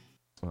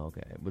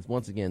Okay, but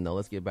once again, though,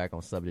 let's get back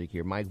on subject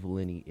here. Mike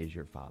Valenti is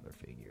your father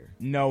figure.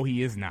 No,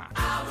 he is not.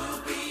 I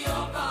will be your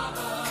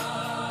father.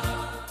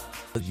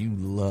 You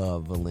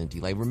love Valenti.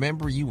 Like,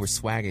 remember you were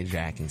swagger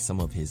jacking some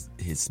of his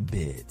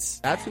bits.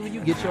 That's who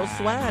you get your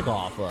swag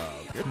off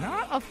of. You're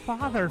not a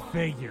father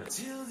figure.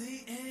 Till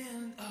the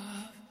end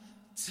of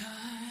time.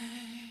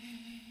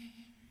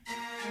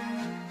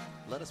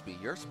 Let us be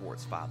your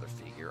sports father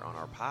figure on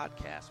our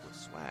podcast with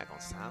swag on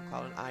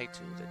SoundCloud and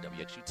iTunes at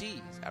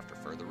WXUTs after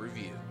further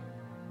review.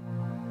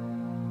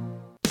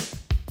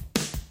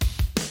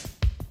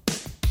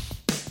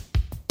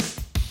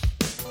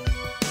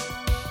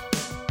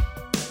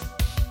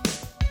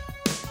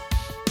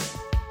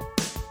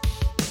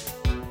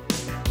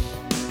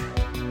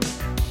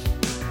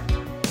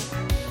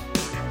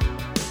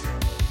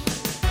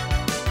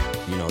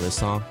 You know this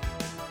song?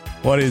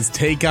 What is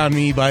Take On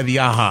Me by the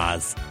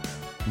Ahas?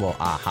 Well,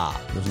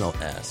 aha. There's no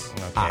S.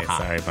 Okay, Aha.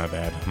 sorry, my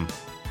bad.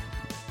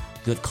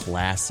 Good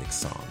classic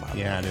song, by the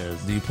way. Yeah, it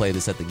is. Do you play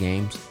this at the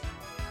games?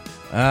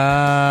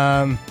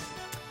 I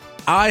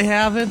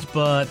haven't,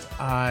 but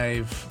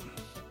I've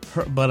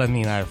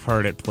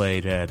heard it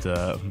played at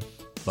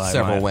by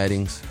Several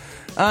weddings.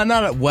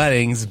 Not at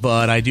weddings,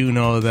 but I do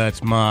know that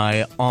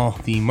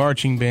the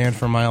marching band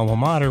for my alma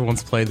mater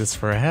once played this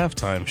for a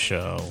halftime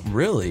show.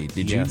 Really?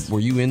 Did Yes. you? Were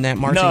you in that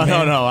marching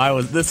band?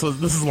 No. This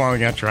is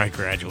long after I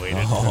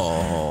graduated.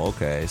 Oh,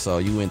 okay. So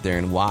you went there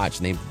and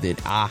watched, and they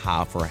did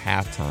AHA for a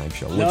halftime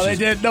show. No, they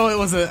did. No, it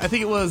was I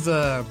think it was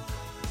the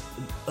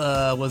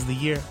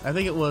year. I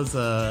think it was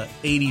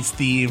 80s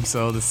theme.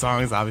 So the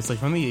song is obviously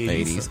from the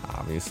 80s. 80s,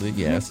 obviously,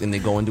 yes. And they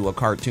go into a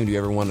cartoon. Do you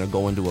ever want to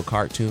go into a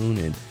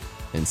cartoon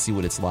and see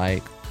what it's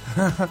like?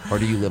 Or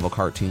do you live a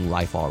cartoon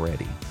life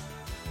already?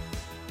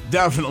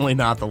 Definitely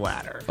not the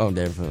latter. Oh,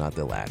 definitely not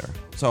the latter.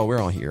 So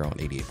we're on here on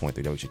 88.3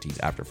 WXUTs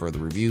after further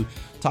review,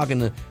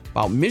 talking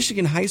about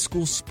Michigan high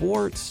school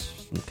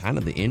sports and kind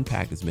of the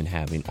impact it's been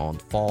having on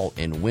fall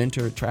and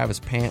winter. Travis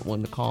Pant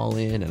wanted to call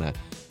in, and I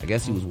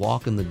guess he was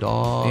walking the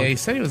dog. Yeah, he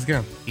said he was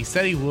gonna. He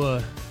said he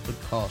would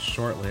call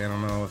shortly. I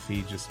don't know if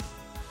he just.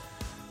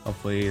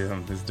 Hopefully,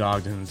 his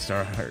dog didn't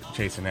start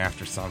chasing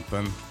after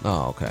something.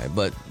 Oh, okay.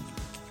 But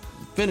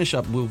finish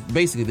up.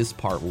 Basically, this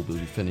part will be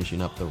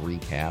finishing up the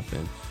recap,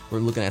 and we're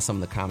looking at some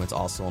of the comments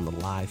also on the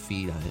live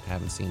feed. I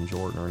haven't seen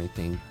Jordan or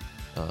anything.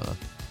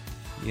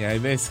 Yeah,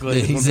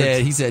 basically he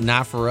said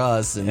not for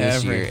us. And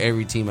this year,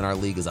 every team in our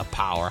league is a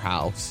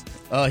powerhouse.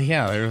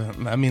 Yeah.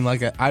 I mean,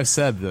 like I've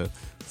said, the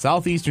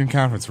Southeastern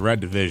Conference Red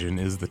Division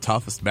is the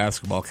toughest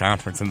basketball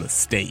conference in the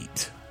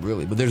state.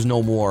 Really, but there's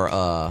no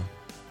more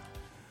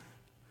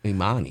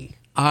Imani.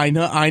 I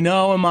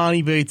know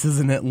Imani Bates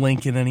isn't at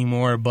Lincoln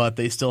anymore, but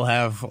they still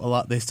have a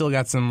lot. They still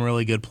got some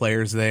really good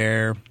players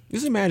there.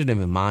 Just imagine if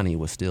Imani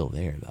was still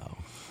there, though.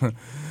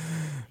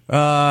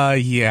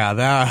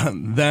 Yeah.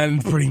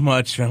 Then pretty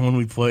much when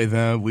we play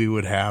them,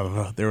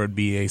 there would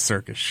be a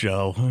circus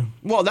show.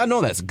 Well, I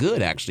know that's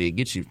good. Actually, it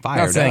gets you fired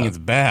up. Not saying it's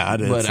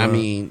bad, but I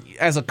mean,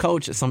 as a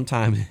coach,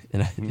 sometimes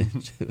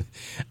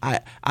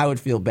I would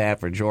feel bad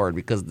for Jordan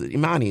because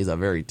Imani is a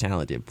very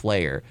talented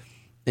player.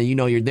 And,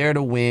 you're there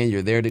to win,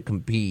 you're there to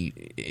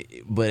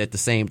compete, but at the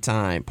same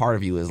time, part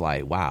of you is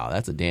like, wow,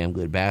 that's a damn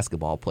good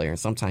basketball player. And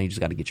sometimes you just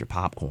got to get your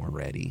popcorn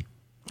ready.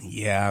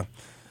 Yeah.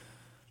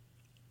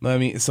 I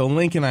mean, so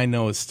Lincoln, I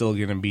know, is still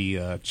going to be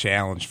a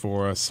challenge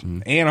for us.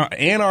 Mm-hmm.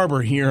 Ann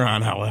Arbor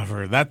Huron,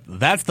 however,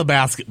 that's the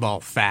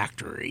basketball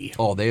factory.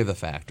 Oh, they're the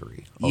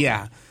factory.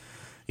 Okay.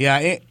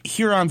 Yeah.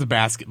 Huron's a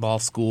basketball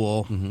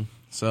school. Mm-hmm.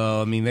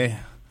 So, I mean,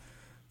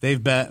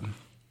 they've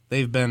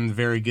been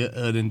very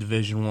good in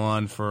Division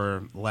I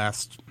for the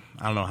last,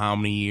 I don't know how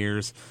many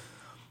years.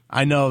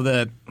 I know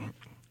that,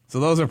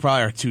 so those are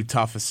probably our two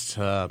toughest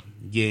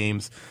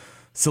games.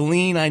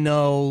 Saline, I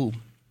know,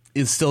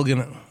 is still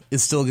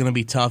gonna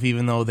be tough,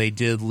 even though they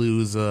did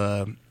lose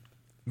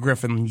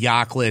Griffin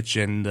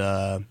Yaklich and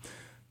I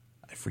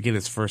forget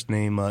his first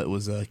name. It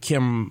was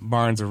Kim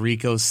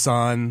Barnes-Arico's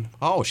son.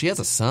 Oh, she has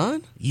a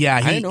son? Yeah,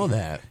 I didn't know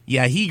that.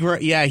 Yeah, he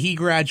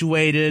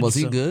graduated. Was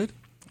he good?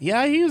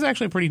 Yeah, he was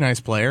actually a pretty nice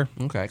player.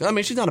 Okay. I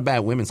mean, she's not a bad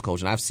women's coach,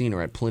 and I've seen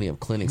her at plenty of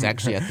clinics.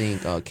 Actually, I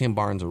think Kim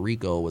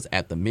Barnes-Arico was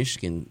at the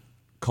Michigan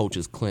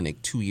coaches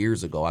clinic 2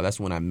 years ago. That's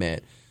when I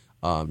met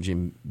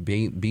Jim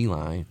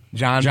Beeline.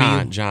 John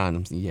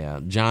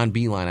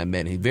Beeline I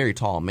met. He's a very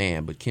tall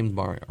man, but Kim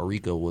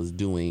Barnes-Arico was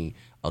doing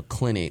a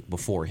clinic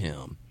before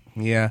him.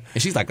 Yeah.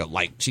 And she's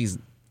she's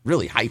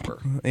really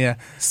hyper. Yeah.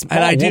 Small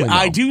and woman,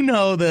 I do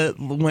know that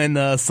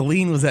when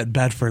Celine was at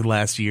Bedford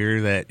last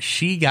year that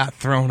she got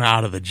thrown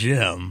out of the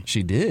gym.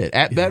 She did?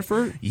 At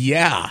Bedford?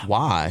 Yeah.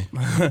 Why?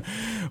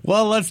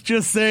 Well, let's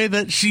just say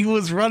that she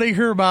was running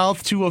her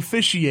mouth to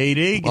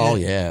officiating. Oh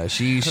yeah,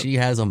 she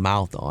has a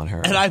mouth on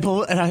her. And I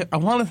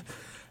want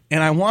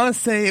to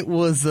say it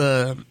was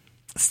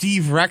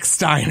Steve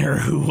Rechsteiner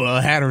who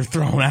had her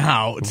thrown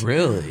out.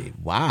 Really?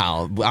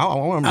 Wow.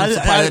 I'm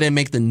surprised they didn't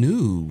make the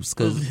news.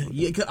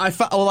 I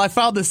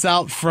found this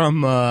out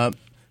from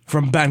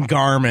Ben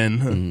Garman.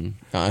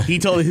 Mm-hmm. He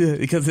told me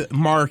because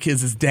Mark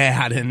is his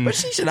dad, and But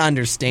she should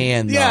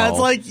understand, though. yeah, it's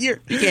like you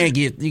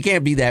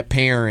can't be that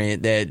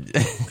parent that.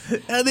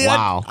 And the,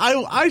 Wow.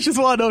 I just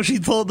want to know. She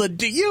told the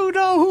 "Do you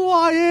know who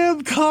I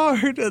am?"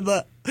 card, and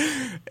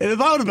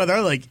if I would have been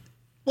there, like,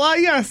 well,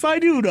 yes, I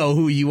do know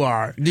who you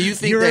are. Do you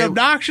think you're they- an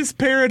obnoxious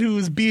parent who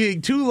is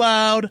being too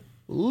loud?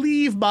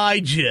 Leave my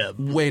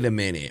gym. Wait a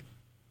minute.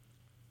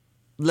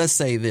 Let's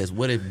say this.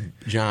 What if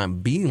John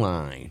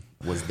Beeline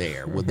was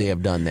there? Would they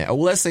have done that? Or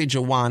let's say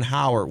Jawan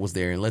Howard was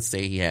there, and let's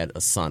say he had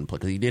a son play,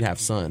 because he did have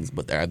sons,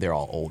 but they're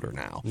all older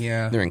now.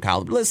 Yeah. They're in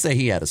college. But let's say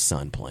he had a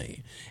son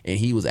playing, and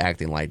he was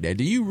acting like that.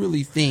 Do you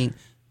really think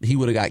he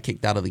would have got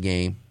kicked out of the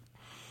game?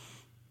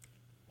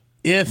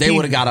 If They he-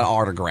 would have got an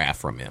autograph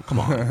from him. Come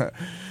on.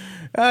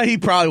 he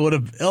probably would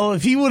have. Oh,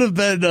 if he would have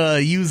been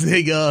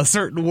using a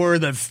certain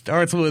word that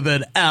starts with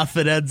an F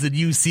and ends in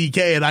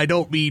UCK, and I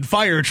don't mean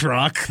fire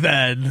truck,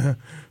 then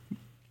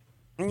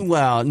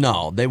Well,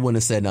 no, they wouldn't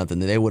have said nothing.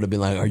 They would have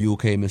been like, "Are you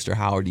okay, Mr.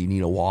 Howard? Do you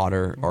need a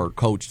water?" Or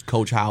Coach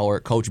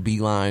Howard, Coach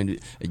Beeline,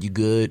 are you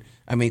good?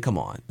 I mean, come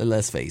on.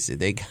 Let's face it.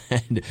 They,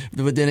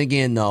 but then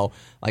again, though,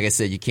 like I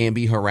said, you can't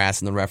be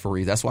harassing the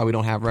referees. That's why we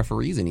don't have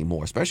referees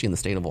anymore, especially in the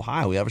state of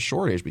Ohio. We have a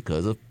shortage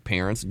because of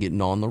parents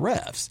getting on the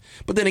refs.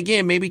 But then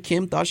again, maybe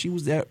Kim thought she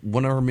was at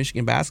one of her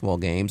Michigan basketball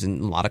games,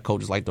 and a lot of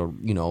coaches like to,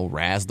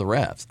 razz the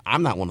refs.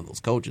 I'm not one of those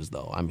coaches,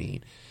 though. I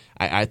mean,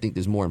 I think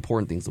there's more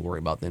important things to worry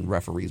about than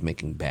referees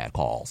making bad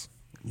calls.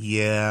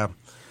 yeah.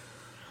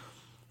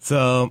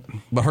 So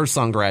But her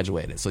son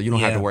graduated, so you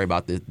don't have Yeah. to worry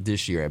about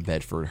this year at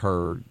Bedford,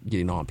 her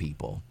getting on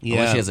people. Yeah.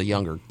 Unless she has a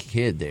younger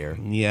kid there.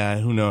 yeah,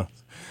 who knows?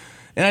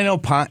 And I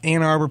know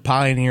Ann Arbor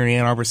Pioneer and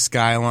Ann Arbor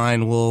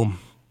Skyline will,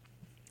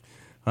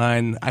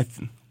 and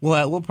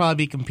we'll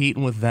probably be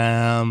competing with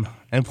them.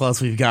 And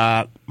plus, we've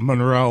got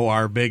Monroe,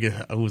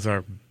 who's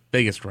our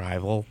biggest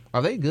rival.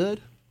 Are they good?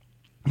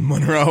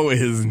 Monroe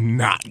is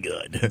not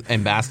good.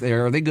 And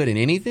basketball, are they good in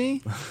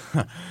anything?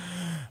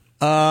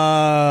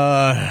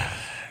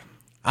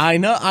 I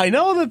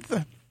know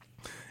that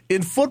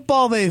in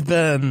football there's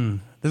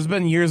been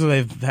years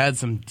where they've had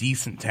some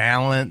decent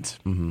talent,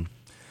 but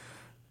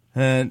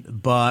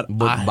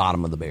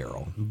Bottom of the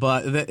barrel.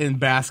 in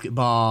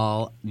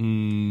basketball,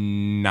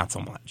 not so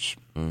much.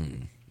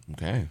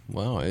 Okay.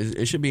 Well,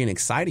 it should be an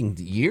exciting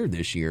year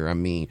this year. I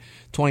mean,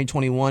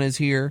 2021 is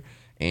here,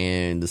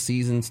 and the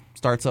season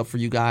starts up for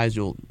you guys.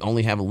 You'll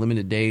only have a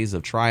limited days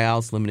of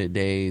tryouts, limited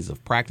days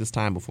of practice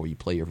time before you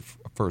play your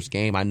first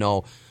game. I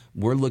know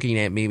we're looking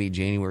at maybe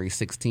January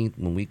 16th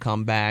when we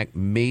come back,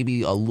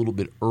 maybe a little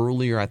bit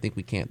earlier. I think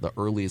the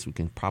earliest we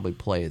can probably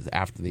play is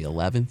after the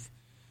 11th.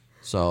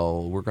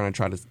 So we're going to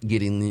try to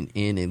get in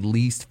at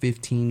least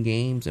 15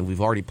 games, and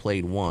we've already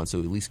played one, so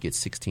at least get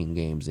 16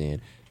 games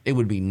in. It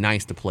would be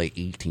nice to play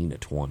 18 to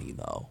 20,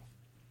 though.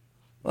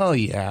 Well,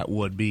 yeah, it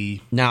would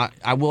be. Now,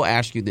 I will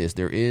ask you this.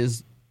 There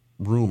is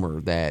rumor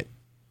that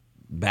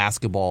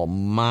basketball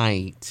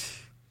might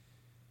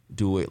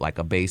do it like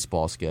a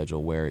baseball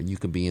schedule where you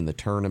could be in the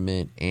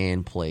tournament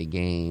and play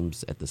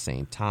games at the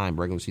same time,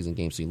 regular season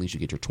games, so at least you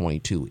get your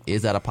 22.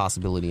 Is that a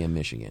possibility in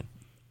Michigan?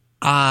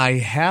 I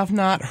have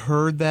not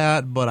heard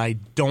that, but I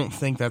don't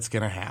think that's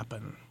going to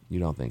happen. You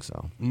don't think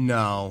so?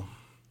 No.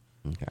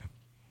 Okay.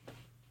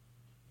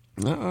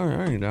 All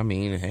right. I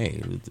mean,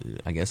 hey,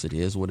 I guess it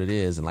is what it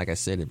is. And like I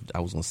said, I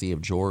was going to see if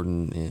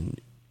Jordan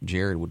and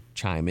Jared would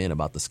chime in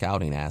about the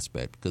scouting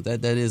aspect, because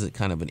that is a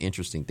kind of an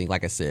interesting thing.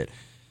 Like I said,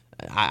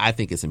 I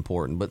think it's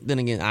important. But then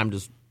again, I'm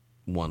just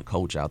one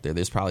coach out there.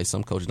 There's probably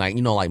some coaches, like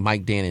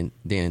Mike Dan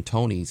and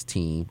Tony's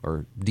team,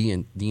 or D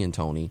and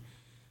Tony.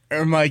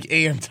 Or Mike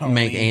Antoni.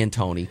 Mike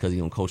Antoni, because he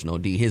don't coach no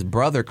D. His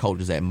brother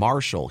coaches at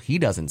Marshall. He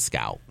doesn't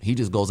scout. He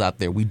just goes out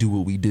there. We do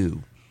what we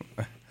do.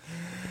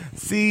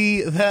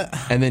 See that?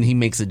 And then he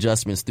makes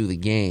adjustments through the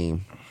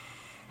game.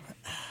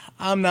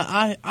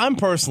 I'm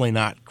personally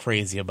not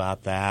crazy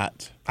about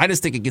that. I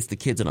just think it gets the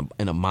kids in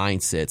a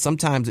mindset.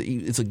 Sometimes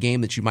it's a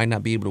game that you might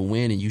not be able to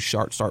win, and you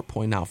start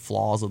pointing out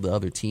flaws of the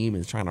other team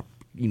and trying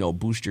to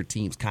boost your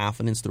team's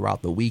confidence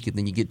throughout the week, and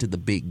then you get to the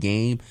big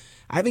game.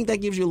 I think that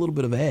gives you a little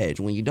bit of edge.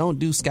 When you don't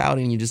do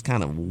scouting, you're just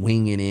kind of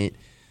winging it.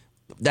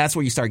 That's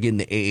where you start getting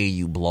the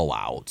AAU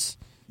blowouts.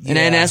 And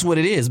that's what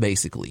it is,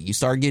 basically. You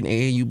start getting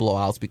AAU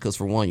blowouts because,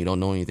 for one, you don't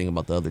know anything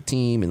about the other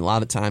team. And a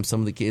lot of times, some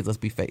of the kids,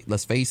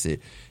 let's face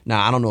it.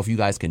 Now, I don't know if you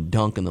guys can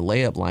dunk in the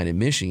layup line in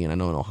Michigan. I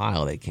know in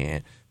Ohio they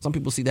can't. Some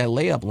people see that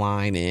layup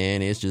line,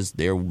 and it's just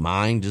their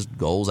mind just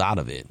goes out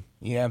of it.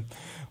 Yeah.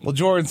 Well,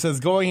 Jordan says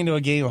going into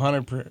a game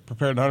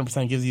prepared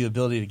 100% gives you the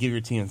ability to give your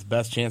team its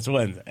best chance to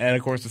win. And,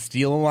 of course, to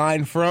steal a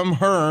line from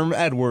Herm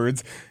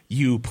Edwards,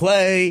 you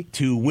play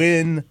to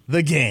win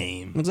the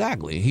game.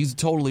 Exactly. He's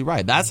totally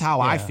right. That's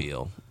how I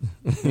feel.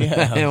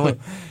 Yeah.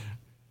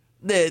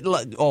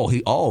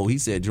 He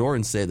said,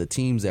 Jordan said the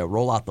teams that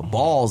roll out the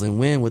balls and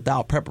win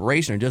without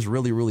preparation are just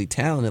really, really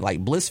talented,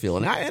 like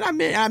Blissfield.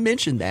 And I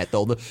mentioned that,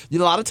 though. A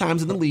lot of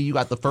times in the league, you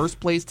got the first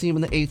place team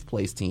and the eighth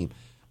place team.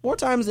 More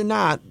times than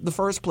not, the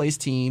first place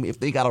team, if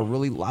they got a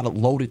really lot of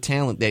loaded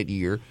talent that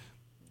year,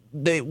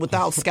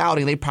 without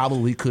scouting, they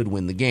probably could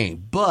win the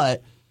game.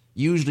 But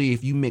Usually,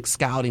 if you mix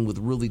scouting with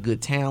really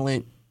good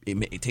talent,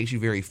 it takes you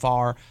very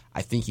far.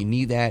 I think you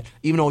need that.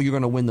 Even though you're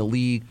going to win the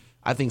league,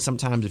 I think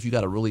sometimes if you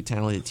got a really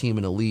talented team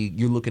in the league,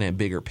 you're looking at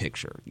bigger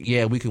picture.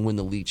 Yeah, we can win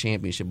the league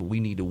championship, but we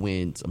need to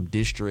win some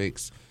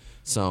districts,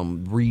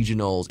 some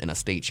regionals, and a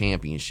state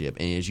championship.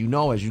 And as you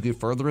know, as you get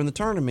further in the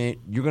tournament,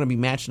 you're going to be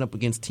matching up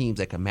against teams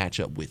that can match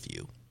up with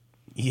you.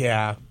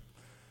 Yeah,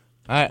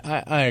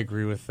 I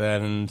agree with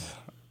that, and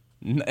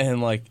I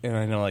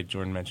know, like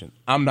Jordan mentioned,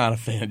 I'm not a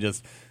fan of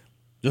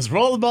just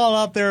roll the ball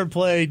out there and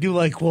play. Do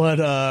like what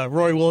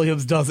Roy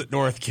Williams does at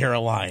North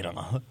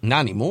Carolina. Not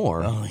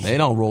anymore. Oh, yeah. They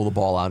don't roll the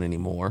ball out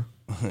anymore.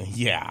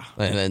 Yeah.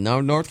 And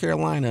then North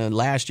Carolina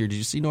last year. Did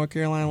you see North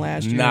Carolina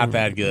last year? Not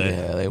that good.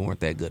 Yeah, they weren't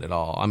that good at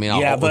all. I mean,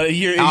 but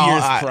years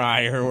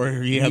prior,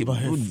 where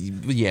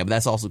but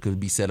that's also could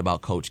be said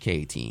about Coach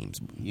K teams.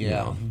 Yeah. You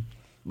know.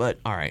 But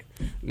all right,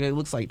 it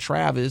looks like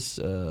Travis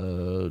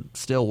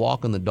still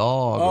walking the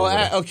dog.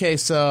 Oh, okay.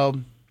 So,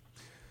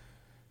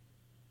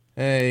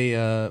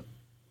 hey,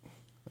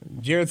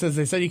 Jared says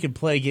they said you could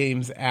play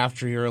games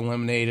after you're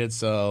eliminated.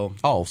 So,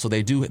 so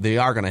they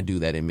are going to do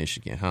that in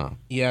Michigan, huh?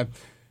 Yeah.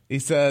 He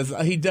says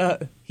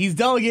he's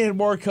delegated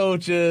more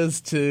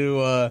coaches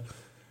to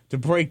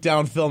break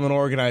down film and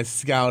organize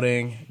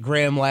scouting.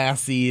 Graham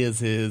Lassie is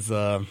his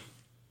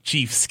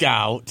chief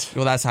scout.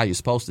 Well, that's how you're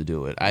supposed to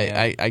do it.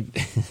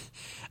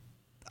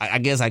 I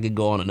guess I could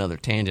go on another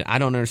tangent. I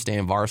don't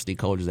understand varsity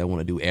coaches that want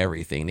to do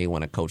everything. They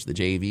want to coach the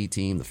JV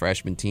team, the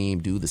freshman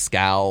team, do the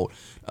scout,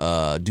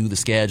 do the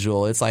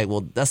schedule. It's like,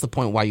 well, that's the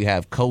point why you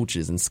have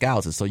coaches and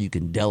scouts is so you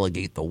can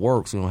delegate the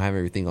work so you don't have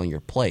everything on your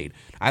plate.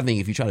 I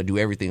think if you try to do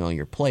everything on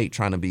your plate,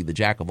 trying to be the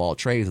jack of all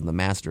trades and the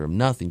master of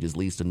nothing just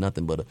leads to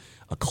nothing but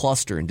a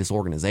cluster and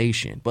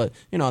disorganization. But,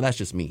 that's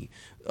just me.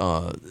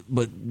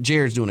 But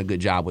Jared's doing a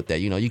good job with that.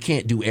 You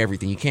can't do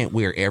everything. You can't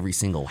wear every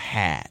single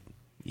hat.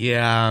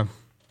 Yeah.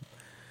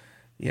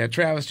 Yeah,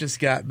 Travis just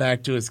got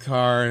back to his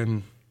car,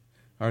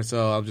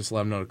 so I'll just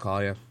let him know to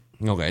call you.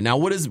 Okay, now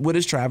what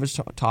is Travis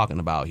talking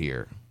about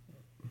here?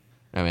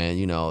 I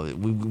mean,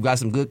 we've got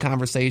some good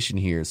conversation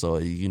here, so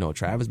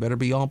Travis better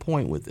be on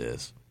point with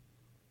this.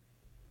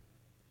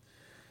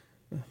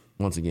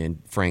 Once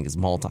again, Frank is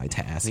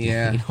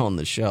multitasking on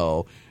the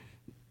show,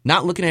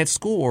 not looking at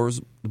scores,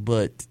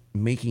 but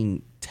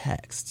making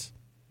texts.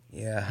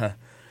 Yeah.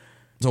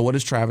 So what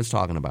is Travis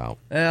talking about?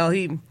 Well,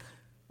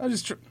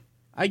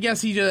 I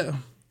guess he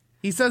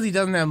says he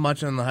doesn't have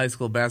much on the high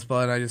school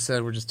basketball, and I just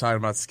said we're just talking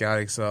about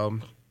scouting, so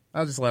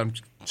I'll just let him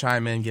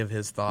chime in, give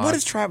his thoughts. What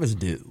does Travis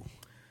do?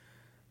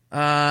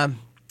 Well,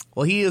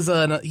 he's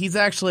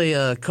actually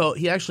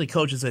he actually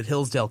coaches at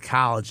Hillsdale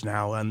College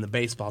now on the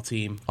baseball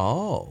team.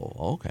 Oh,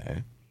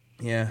 okay.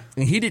 Yeah.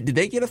 And did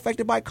they get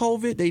affected by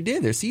COVID? They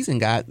did. Their season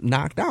got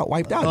wiped out,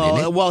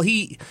 didn't it? Well,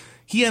 he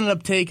ended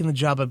up taking the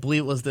job, I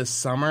believe it was this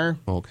summer.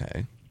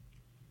 Okay.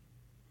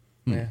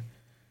 Yeah.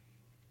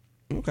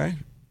 Okay.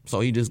 So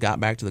he just got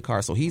back to the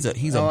car. So he's a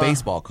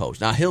baseball coach.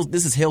 Now,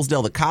 this is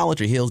Hillsdale the college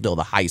or Hillsdale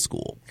the high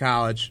school?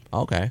 College.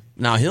 Okay.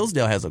 Now,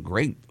 Hillsdale has a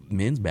great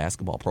men's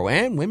basketball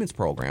and women's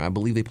program. I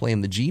believe they play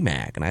in the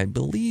GMAC. And I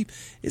believe,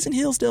 isn't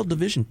Hillsdale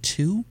Division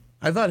II?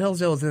 I thought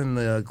Hillsdale was in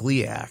the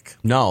GLIAC.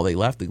 No, they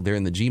left. They're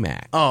in the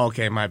GMAC. Oh,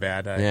 okay. My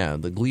bad. Yeah,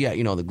 the GLIAC,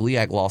 the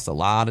GLIAC lost a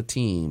lot of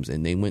teams,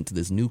 and they went to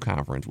this new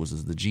conference, which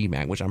is the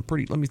GMAC, which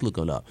let me look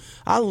it up.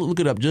 I'll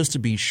look it up just to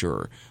be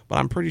sure, but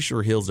I'm pretty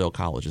sure Hillsdale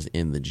College is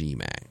in the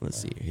GMAC.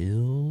 Let's see.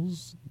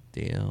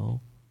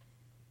 Hillsdale.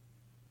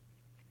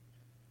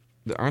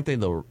 Aren't they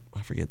the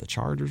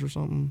Chargers or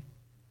something?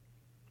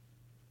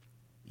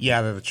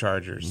 Yeah, they're the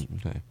Chargers.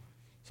 Okay.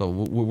 So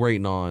we're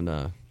waiting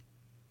on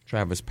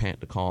Travis Pant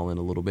to call in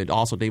a little bit.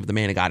 Also, David the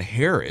Man that got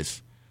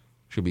Harris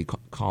should be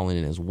calling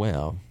in as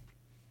well.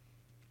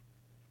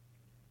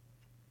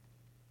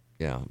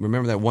 Yeah,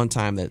 remember that one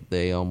time that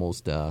they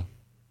almost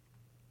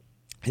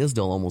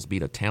Hillsdale almost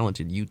beat a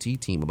talented UT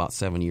team about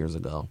 7 years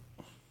ago.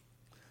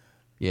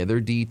 Yeah,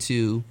 they're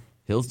D2.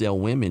 Hillsdale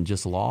women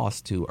just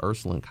lost to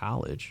Ursuline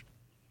College.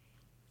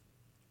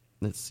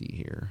 Let's see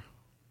here.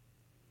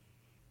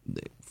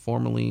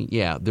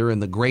 They're in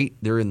the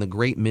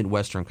Great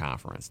Midwestern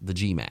Conference, the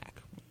GMAC.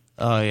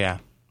 Oh yeah.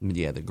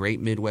 Yeah, the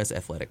Great Midwest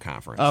Athletic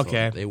Conference.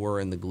 Okay. So they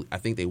were in the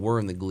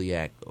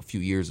GLIAC a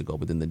few years ago,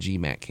 but then the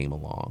GMAC came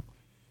along.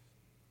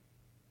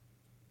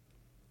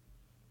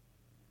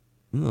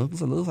 It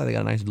looks like they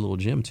got a nice little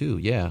gym too.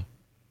 Yeah.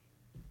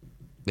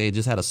 They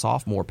just had a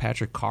sophomore,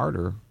 Patrick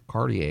Cartier,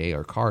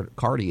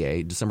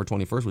 December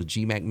 21st was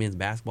GMAC Men's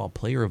Basketball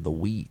Player of the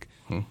Week.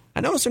 I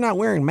noticed they're not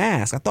wearing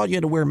masks. I thought you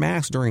had to wear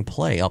masks during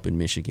play up in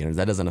Michigan. Or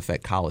that doesn't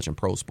affect college and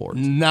pro sports.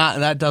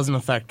 That doesn't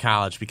affect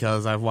college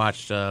because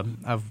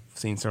I've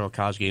seen several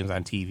college games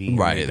on TV.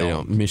 Right, they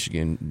don't.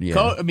 Michigan, yeah.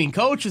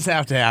 Coaches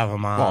have to have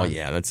them on. Oh,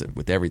 yeah, that's it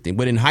with everything.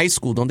 But in high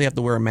school, don't they have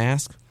to wear a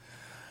mask?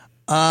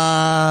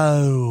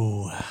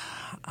 Oh,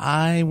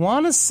 I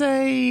want to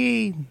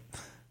say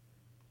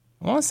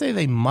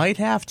they might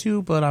have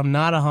to, but I'm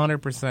not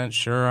 100%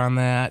 sure on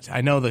that. I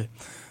know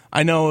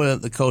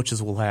the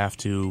coaches will have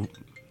to.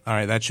 All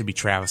right, that should be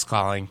Travis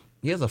calling.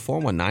 He has a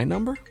 419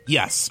 number?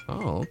 Yes.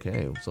 Oh,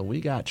 okay. So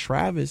we got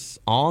Travis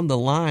on the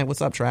line.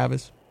 What's up,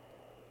 Travis?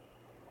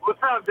 What's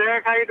up,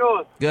 Derek? How you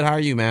doing? Good. How are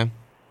you, man?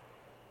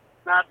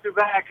 Not too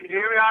bad. Can you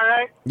hear me all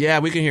right? Yeah,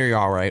 we can hear you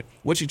all right.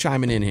 What you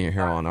chiming in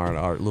here on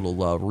our little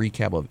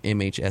recap of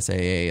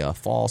MHSAA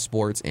fall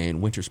sports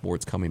and winter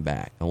sports coming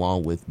back,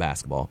 along with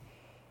basketball?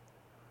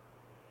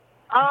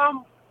 So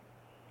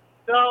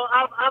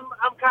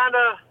I'm kind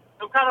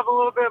of a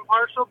little bit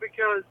impartial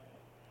because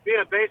being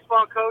a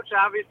baseball coach,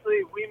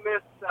 obviously we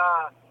missed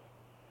a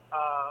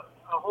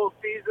whole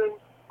season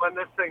when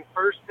this thing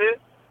first hit.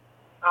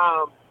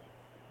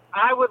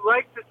 I would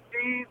like to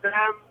see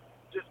them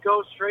just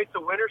go straight to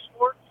winter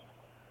sports.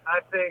 I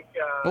think.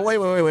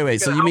 Well,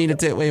 wait. So you mean to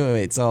tell?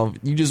 Wait. So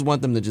you just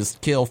want them to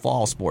just kill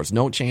fall sports?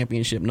 No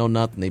championship, no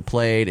nothing. They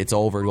played. It's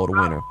over. Go to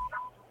winter.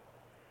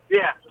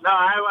 Yeah. No,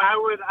 I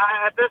would.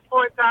 At this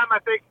point in time, I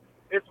think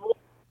it's more.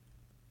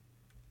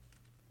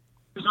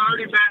 There's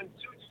already been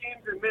 2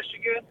 teams in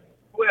Michigan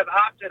who have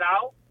opted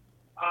out.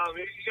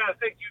 You got to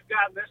think you've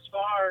gotten this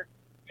far,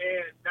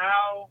 and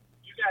now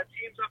you got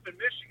teams up in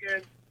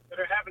Michigan that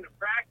are having to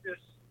practice,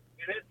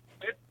 and it's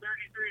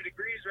 33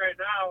 degrees right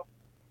now,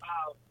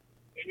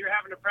 and you're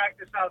having to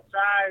practice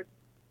outside,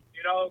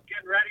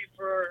 getting ready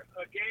for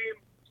a game.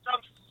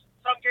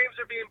 Some games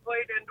are being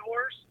played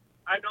indoors.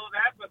 I know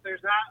that, but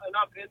there's not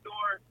enough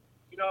indoor,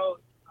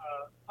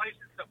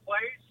 places to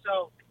play.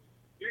 So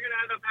you're going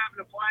to end up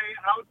having to play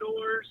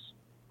outdoors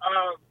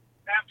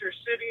after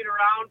sitting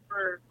around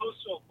for close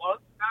to a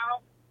month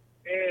now.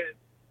 And,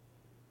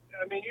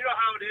 I mean, you know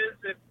how it is.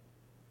 If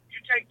you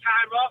take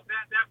time off,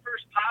 that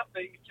first pop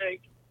that you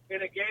take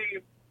in a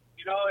game,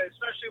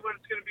 especially when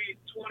it's going to be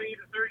 20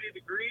 to 30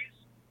 degrees,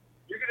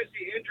 you're going to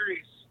see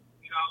injuries,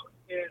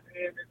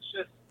 and it's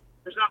just,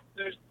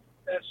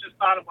 that's just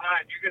bottom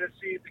line. You're going to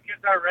see the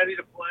kids aren't ready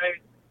to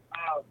play.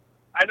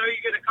 I know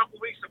you get a couple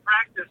weeks of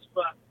practice,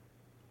 but,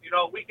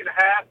 a week and a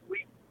half,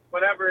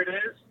 whatever it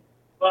is,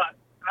 but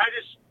I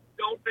just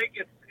don't think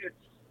it's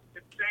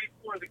safe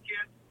for the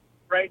kids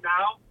right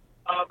now.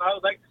 I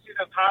would like to see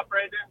them hop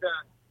right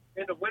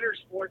into winter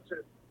sports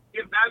and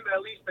give them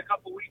at least a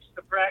couple weeks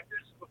to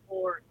practice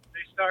before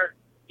they start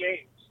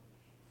games.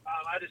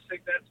 I just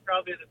think that's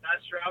probably the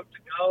best route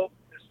to go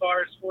as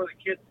far as for the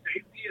kids'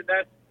 safety, and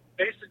that's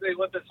basically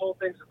what this whole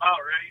thing's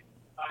about, right?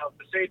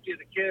 The safety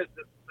of the kids.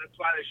 That's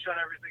why they shut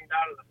everything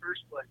down in the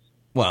first place.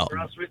 Well,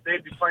 or else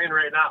they'd be playing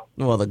right now.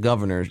 Well, the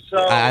governor. So,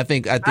 I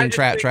think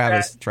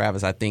Travis.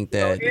 I think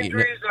that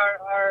injuries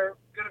are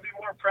going to be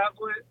more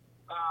prevalent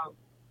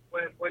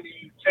when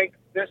you take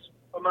this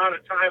amount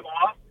of time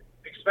off,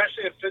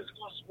 especially a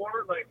physical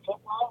sport like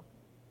football.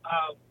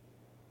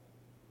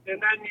 And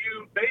then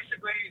you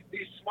basically,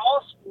 these small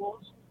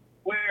schools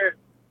where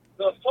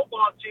the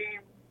football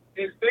team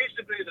is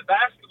basically the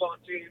basketball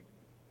team.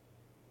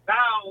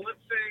 Now,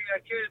 let's say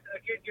a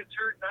kid gets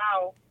hurt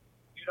now,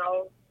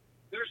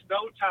 there's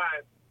no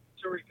time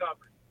to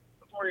recover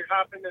before you're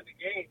hopping into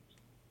games.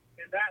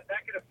 And that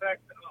could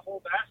affect a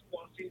whole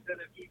basketball season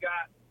if you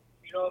got,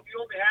 if you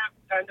only have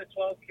 10 to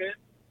 12 kids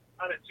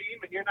on a team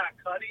and you're not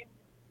cutting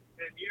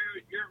and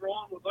you're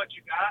rolling with what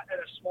you got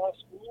at a small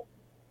school,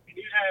 and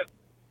you have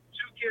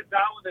 2 kids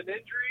out with an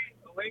injury,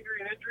 a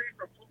lingering injury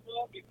from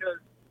football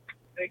because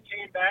they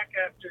came back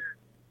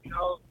after,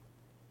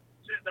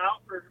 sitting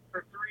out for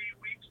 3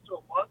 weeks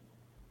to a month,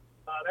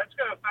 that's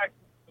going to affect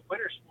the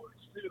winter sports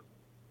too.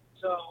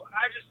 So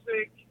I just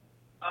think,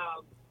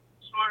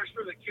 as far as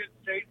for the kids'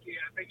 safety,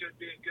 I think it would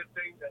be a good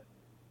thing to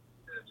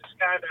just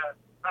kind of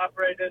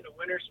operate into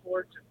winter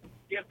sports and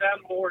give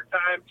them more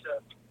time to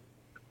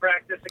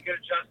practice and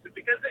get adjusted,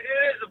 because it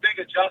is a big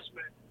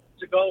adjustment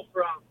to go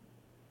from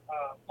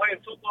playing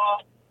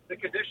football, the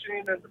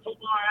conditioning and the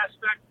football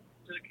aspect,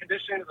 to the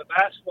conditioning of the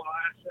basketball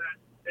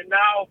aspect. And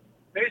now,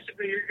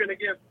 basically, you're going to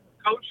give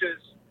coaches,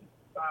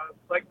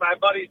 like my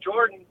buddy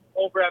Jordan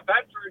over at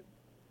Bedford,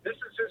 this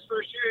is his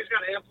first year. He's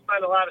got to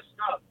implement a lot of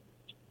stuff.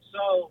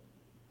 So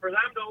for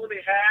them to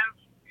only have,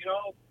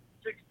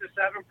 6 to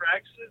 7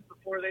 practices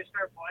before they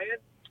start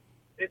playing,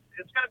 it's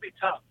going to be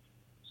tough.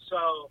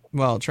 So,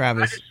 well,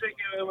 Travis, I just think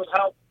it would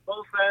help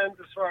both ends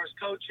as far as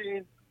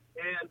coaching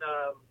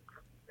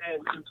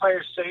and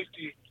player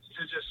safety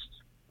to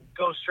just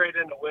go straight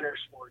into winter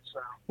sports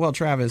now. Well,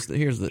 Travis,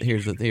 here's the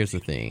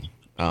thing.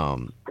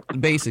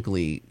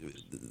 Basically,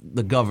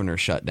 the governor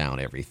shut down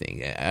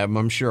everything.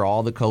 I'm sure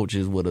all the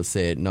coaches would have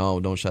said, no,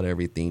 don't shut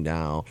everything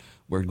down.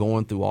 We're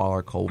going through all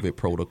our COVID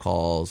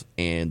protocols,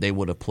 and they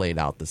would have played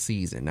out the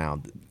season.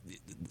 Now,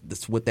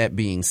 with that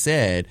being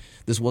said,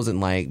 this wasn't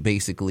like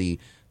basically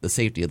the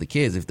safety of the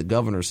kids. If the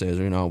governor says,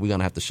 we're going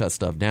to have to shut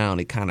stuff down,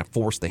 it kind of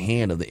forced the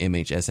hand of the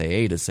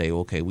MHSAA to say,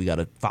 okay, we got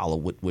to follow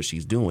what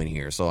she's doing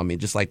here. So, I mean,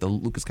 just like the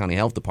Lucas County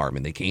Health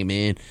Department, they came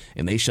in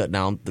and they shut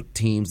down the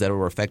teams that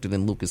were affected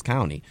in Lucas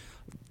County.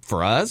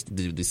 for us,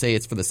 to say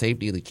it's for the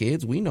safety of the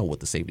kids, we know what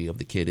the safety of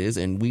the kid is,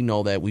 and we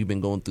know that we've been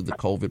going through the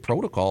COVID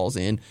protocols,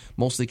 and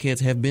most of the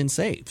kids have been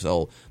safe.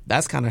 So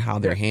that's kind of how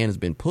their hand has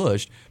been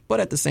pushed. But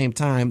at the same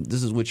time,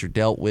 this is what you're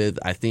dealt with.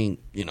 I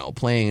think,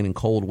 playing in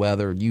cold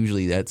weather,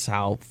 usually that's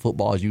how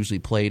football is usually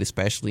played,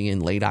 especially in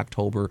late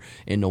October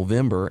and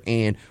November.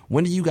 And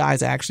when do you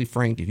guys actually,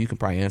 Frank, if you can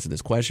probably answer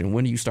this question,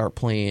 when do you start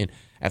playing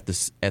at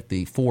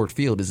the Ford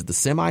Field? Is it the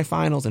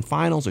semifinals and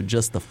finals or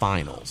just the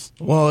finals?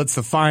 Well, it's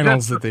the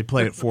finals that they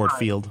play at Ford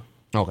Field.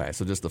 Okay,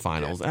 so just the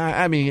finals.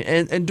 I mean,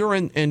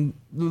 and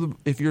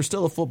if you're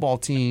still a football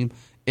team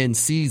in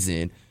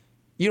season,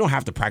 you don't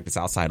have to practice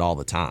outside all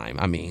the time.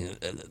 I mean,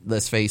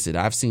 let's face it.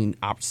 I've seen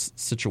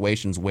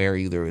situations where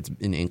either it's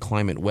in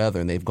inclement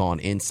weather and they've gone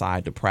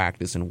inside to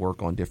practice and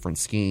work on different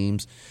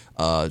schemes,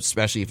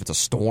 especially if it's a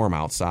storm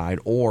outside,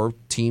 or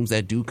teams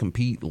that do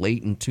compete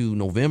late into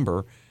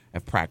November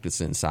have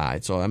practiced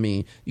inside. So, I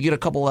mean, you get a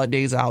couple of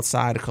days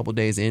outside, a couple of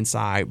days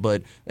inside.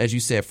 But as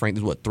you said, Frank,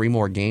 there's 3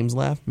 more games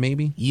left,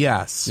 maybe?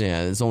 Yes.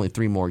 Yeah, there's only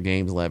 3 more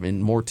games left,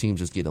 and more teams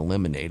just get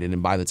eliminated.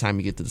 And by the time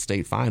you get to the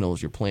state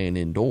finals, you're playing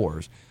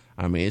indoors.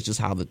 I mean, it's just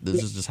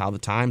this is just how the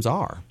times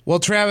are. Well,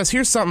 Travis,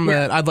 here's something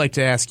that I'd like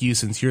to ask you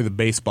since you're the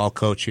baseball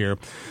coach here.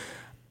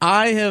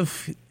 I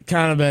have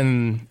kind of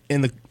been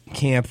in the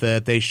camp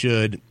that they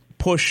should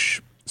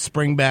push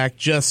spring back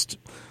just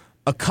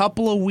a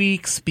couple of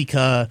weeks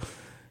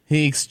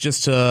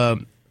just so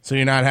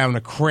you're not having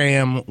to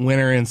cram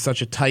winter in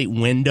such a tight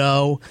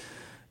window,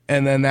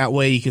 and then that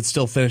way you could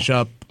still finish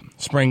up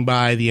spring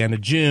by the end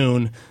of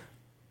June.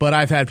 But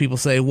I've had people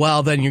say,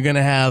 well, then you're going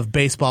to have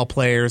baseball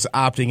players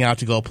opting out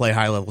to go play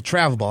high-level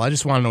travel ball. I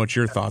just want to know what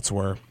your thoughts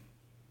were.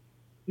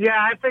 Yeah,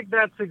 I think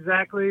that's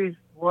exactly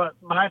what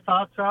my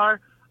thoughts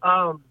are.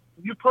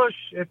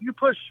 If you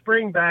push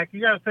spring back, you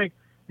got to think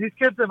these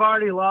kids have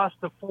already lost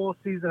a full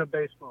season of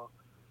baseball.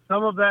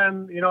 Some of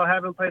them,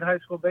 haven't played high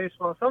school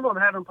baseball. Some of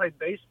them haven't played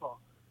baseball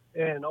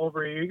in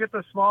over a year. You get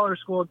the smaller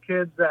school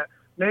kids that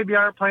maybe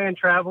aren't playing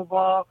travel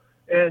ball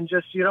and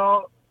just,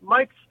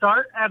 might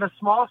start at a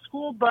small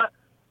school, but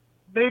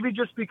maybe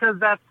just because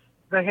that's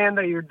the hand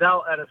that you're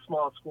dealt at a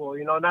small school.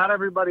 Not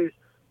everybody's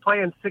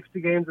playing 60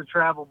 games of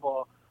travel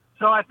ball.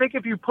 So I think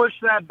if you push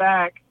that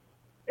back,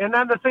 and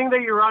then the thing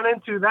that you run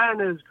into then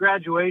is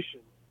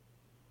graduation.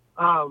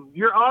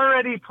 You're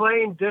already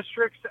playing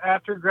districts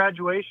after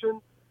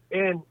graduation,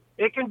 and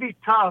it can be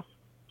tough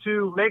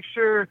to make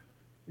sure,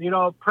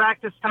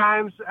 practice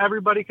times,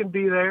 everybody can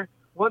be there.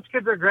 Once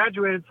kids are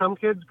graduated, some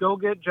kids go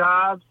get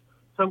jobs,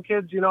 some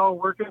kids,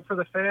 working for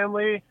the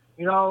family,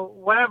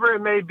 whatever it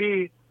may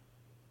be.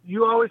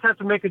 You always have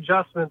to make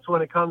adjustments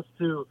when it comes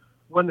to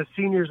when the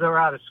seniors are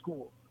out of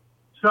school.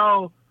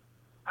 So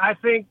I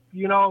think,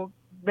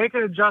 make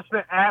an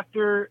adjustment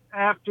after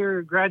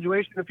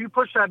graduation. If you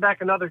push that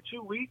back another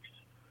 2 weeks,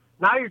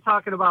 now you're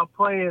talking about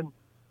playing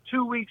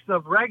 2 weeks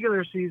of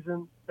regular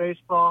season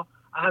baseball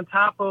on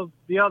top of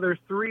the other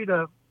 3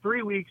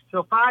 weeks,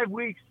 so 5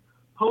 weeks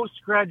post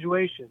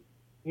graduation.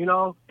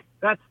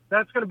 That's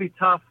going to be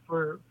tough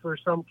for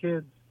some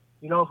kids,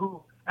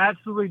 who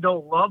absolutely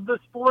don't love the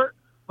sport,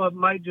 but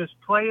might just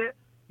play it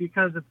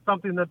because it's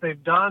something that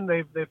they've done.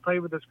 They've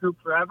played with this group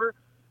forever.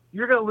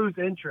 You're going to lose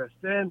interest.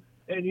 And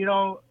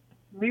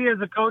me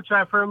as a coach,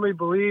 I firmly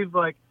believe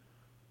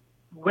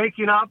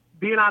waking up,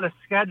 being on a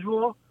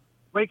schedule,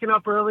 waking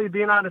up early,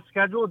 being on a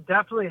schedule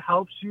definitely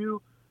helps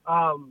you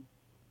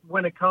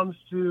when it comes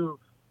to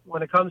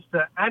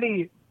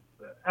any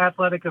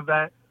athletic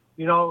event.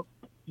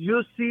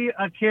 You'll see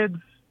a kid's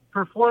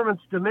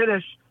performance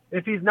diminish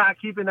if he's not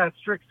keeping that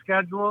strict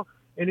schedule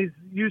and he's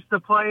used to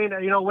playing,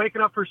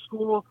 waking up for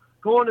school,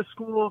 going to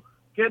school,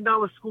 getting done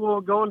with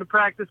school, going to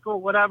practice,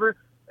 going whatever,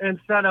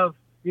 instead of,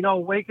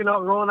 waking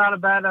up, rolling out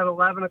of bed at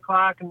 11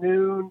 o'clock,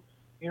 noon,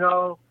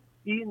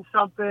 eating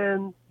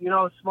something,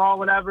 small,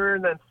 whatever,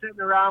 and then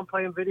sitting around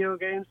playing video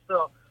games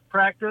till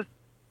practice.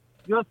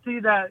 You'll see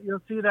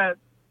that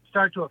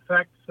start to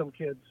affect some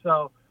kids.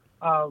 So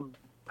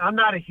I'm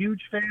not a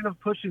huge fan of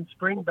pushing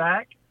spring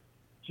back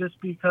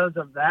just because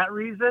of that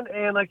reason.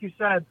 And like you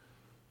said,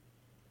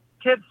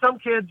 some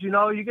kids,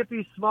 you get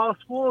these small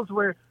schools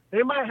where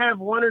they might have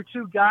 1 or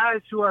 2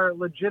 guys who are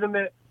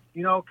legitimate,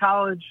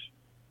 college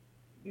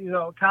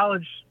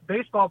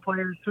baseball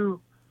players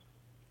who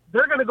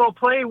they're going to go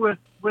play with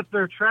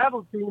their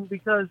travel team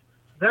because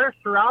they're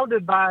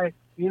surrounded by,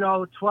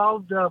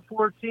 12 to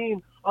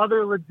 14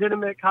 other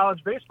legitimate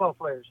college baseball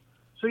players.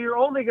 So you're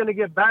only going to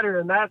get better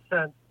in that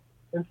sense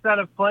instead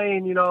of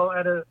playing,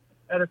 at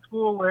a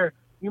school where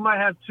you might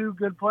have 2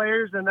 good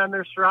players and then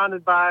they're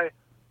surrounded by,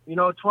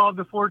 12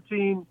 to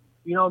 14,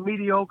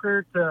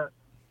 mediocre to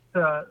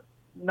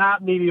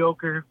not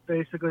mediocre,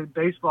 basically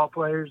baseball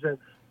players.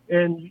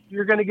 And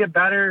you're going to get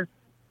better,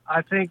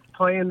 I think,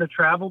 playing the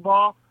travel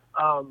ball.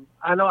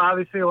 I know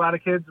obviously a lot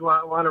of kids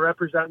want to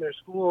represent their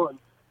school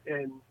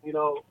and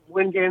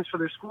win games for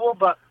their school,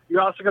 but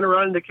you're also going to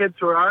run into kids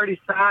who are already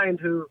signed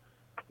who,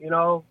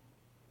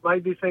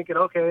 might be thinking,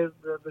 okay,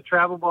 the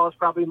travel ball is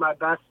probably my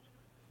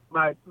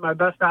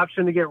best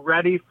option to get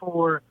ready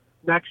for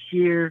next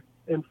year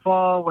in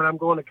fall when I'm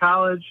going to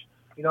college.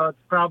 You know, it's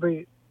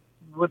probably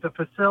with the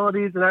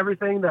facilities and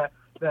everything that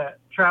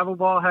travel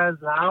ball has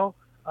now.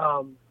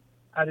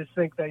 I just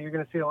think that you're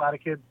going to see a lot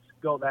of kids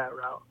go that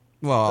route.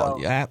 Well, So,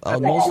 yeah, I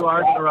think you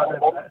are going to run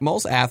into that.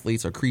 most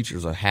athletes are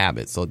creatures of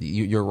habit, so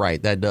you're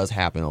right. That does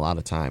happen a lot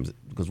of times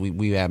because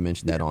we have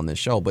mentioned that on this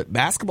show. But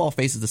basketball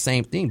faces the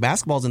same thing.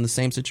 Basketball's in the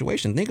same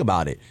situation. Think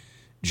about it.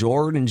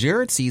 Jordan and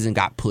Jared's season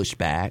got pushed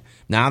back.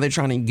 Now they're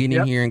trying to get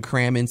in here and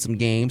cram in some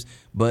games.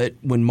 But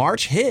when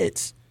March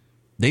hits,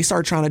 they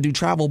start trying to do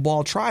travel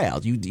ball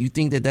tryouts. You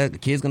think that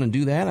kid's going to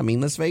do that? I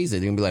mean, let's face it.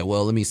 They're going to be like,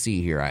 well, let me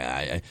see here.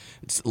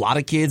 It's a lot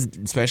of kids,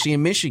 especially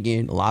in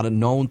Michigan, a lot of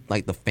known,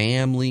 like the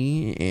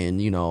family and,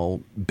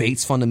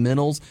 Bates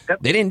fundamentals.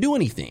 Yep. They didn't do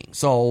anything.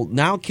 So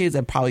now kids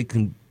that probably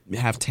can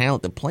have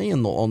talent to play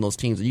on those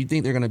teams, you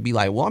think they're going to be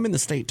like, well, I'm in the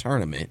state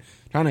tournament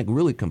trying to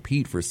really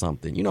compete for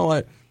something. You know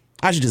what?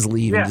 I should just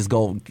leave and just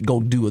go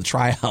do a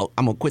tryout.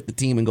 I'm going to quit the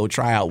team and go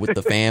try out with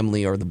the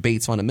family or the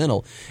Bates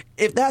fundamental.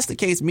 If that's the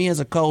case, me as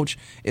a coach,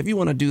 if you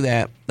want to do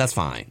that, that's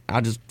fine.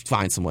 I'll just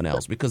find someone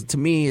else. Because to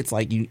me, it's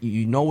like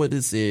you know what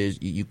this is.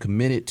 You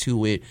committed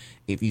to it.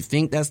 If you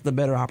think that's the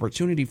better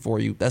opportunity for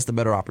you, that's the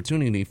better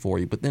opportunity for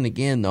you. But then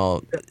again,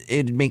 though,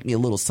 it'd make me a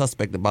little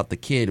suspect about the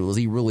kid. Was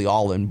he really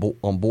all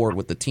on board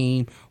with the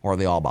team, or are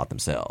they all about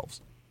themselves?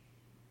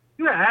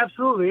 Yeah,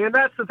 absolutely. And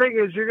that's the thing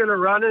is you're going to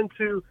run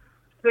into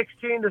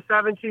 16 to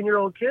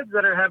 17-year-old kids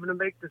that are having to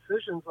make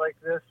decisions like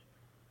this,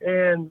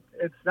 and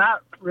it's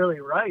not really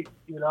right,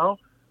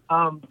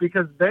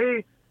 because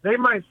they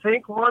might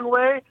think one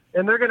way,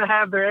 and they're going to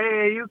have their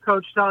AAU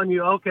coach telling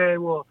you, okay,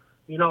 well,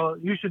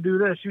 you should do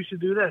this, you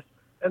should do this.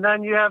 And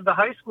then you have the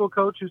high school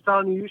coach who's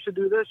telling you should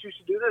do this, you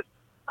should do this.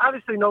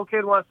 Obviously, no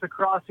kid wants to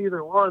cross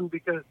either one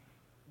because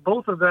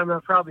both of them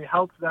have probably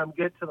helped them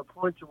get to the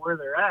point to where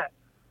they're at.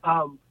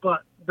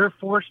 But they're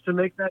forced to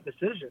make that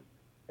decision.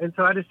 And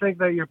so I just think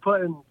that you're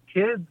putting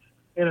kids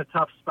in a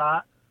tough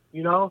spot,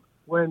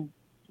 when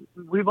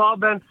we've all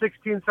been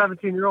 16,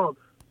 17-year-olds.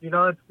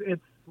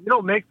 It's we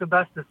don't make the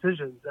best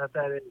decisions at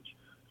that age.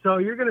 So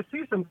you're going to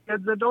see some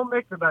kids that don't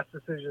make the best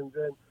decisions.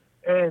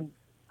 And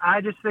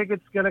I just think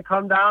it's going to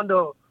come down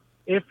to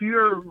if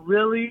you're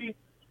really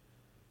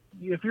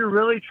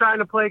trying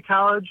to play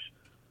college,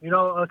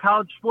 a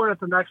college sport at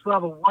the next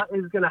level, what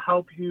is going to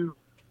help you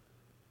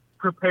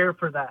prepare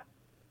for that?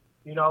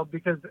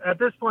 Because at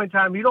this point in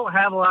time, you don't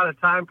have a lot of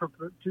time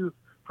to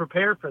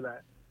prepare for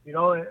that.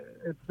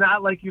 It's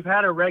not like you've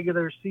had a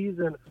regular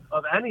season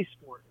of any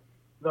sport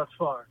thus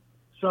far.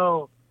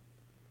 So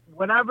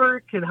whatever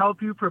can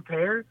help you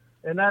prepare,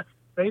 and that's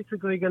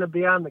basically going to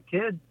be on the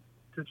kid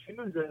to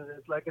choose. And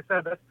it's, like I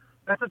said,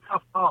 that's a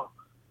tough call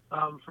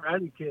for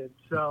any kid.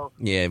 So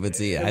yeah, but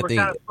see, I we're think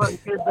kind of putting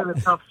kids in a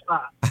tough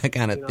spot. I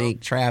kind of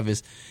think,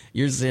 Travis,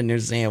 you're sitting there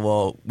saying,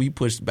 well, we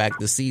pushed back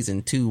the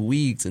season 2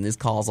 weeks and this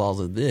caused all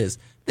of this.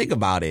 Think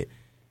about it.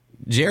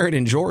 Jared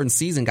and Jordan's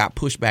season got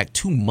pushed back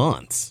 2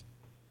 months.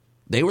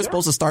 They were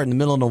supposed to start in the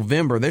middle of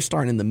November. They're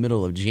starting in the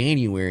middle of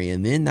January,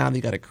 and then now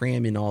they got to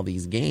cram in all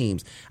these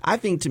games. I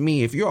think, to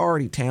me, if you're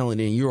already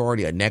talented and you're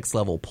already a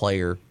next-level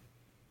player,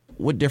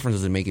 what difference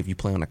does it make if you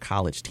play on a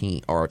college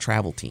team or a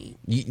travel team?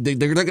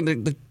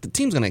 The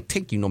team's going to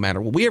take you no matter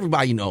what.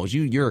 Everybody knows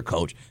you're a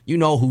coach. You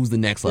know who's the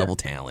next level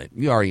talent.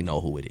 You already know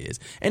who it is.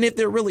 And if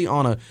they're really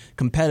on a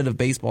competitive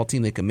baseball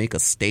team that can make a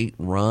state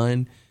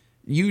run,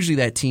 usually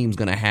that team's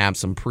going to have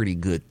some pretty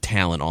good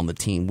talent on the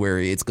team where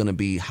it's going to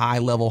be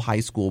high-level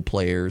high school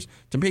players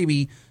to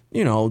maybe,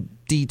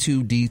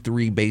 D2,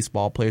 D3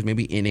 baseball players,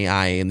 maybe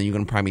NAIA, and then you're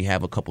going to probably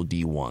have a couple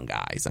D1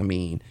 guys. I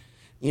mean,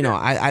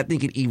 I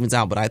think it evens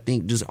out, but I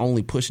think just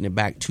only pushing it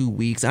back 2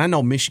 weeks. And I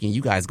know Michigan,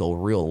 you guys go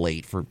real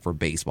late for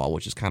baseball,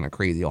 which is kind of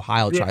crazy.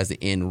 Ohio tries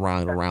to end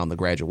around the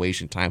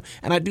graduation time.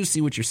 And I do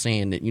see what you're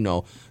saying that,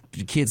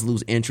 kids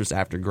lose interest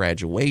after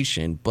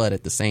graduation, but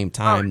at the same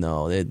time,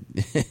 though,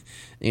 the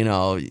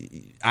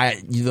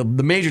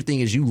major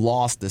thing is you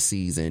lost the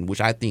season,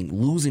 which I think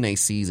losing a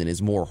season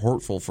is more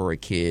hurtful for a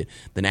kid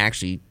than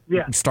actually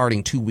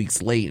starting 2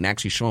 weeks late and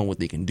actually showing what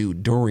they can do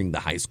during the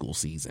high school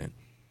season.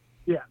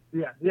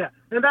 Yeah.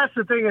 And that's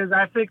the thing is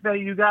I think that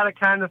you got to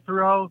kind of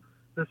throw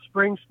the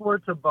spring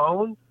sports a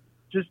bone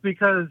just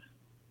because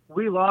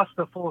we lost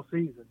a full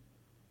season,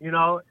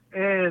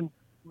 and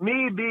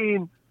me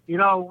being,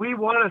 we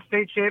won a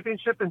state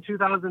championship in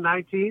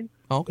 2019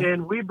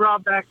 and we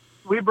brought back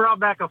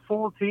a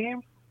full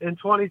team in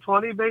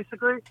 2020,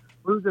 basically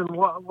losing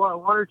one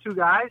or two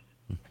guys.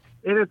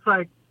 And it's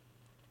like,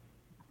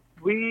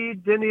 we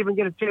didn't even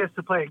get a chance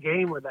to play a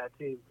game with that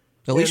team.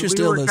 At least you're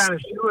still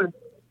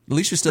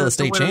a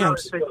state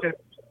champs.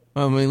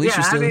 I mean, at least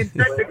you're still.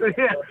 Technically,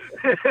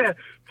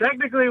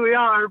 technically we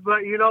are, but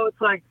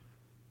it's like,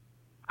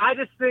 I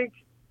just think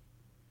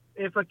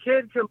if a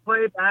kid can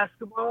play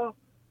basketball,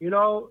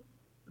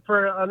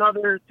 for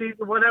another season,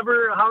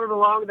 however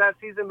long that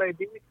season may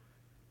be,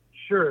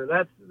 sure,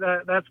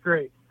 that's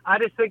great. I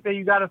just think that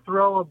you got to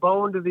throw a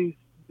bone to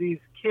these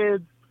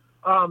kids,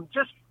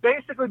 just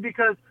basically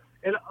because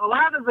a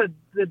lot of the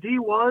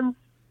D1s,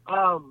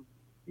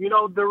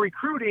 the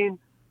recruiting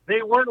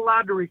they weren't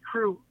allowed to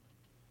recruit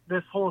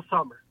this whole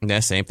summer.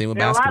 That same thing with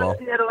And basketball.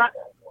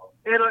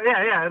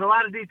 and a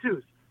lot of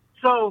D2s.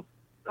 So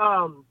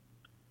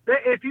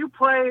if you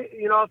play,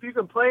 if you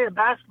can play a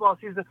basketball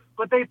season,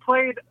 but they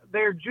played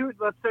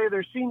let's say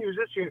their seniors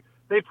this year,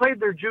 they played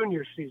their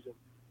junior season.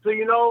 So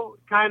you know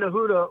kind of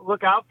who to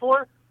look out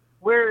for.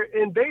 Where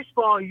in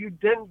baseball, you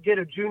didn't get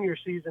a junior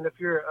season if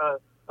you're a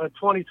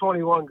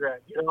 2021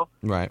 grad,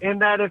 Right.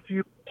 And that if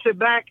you sit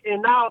back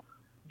and now,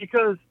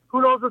 because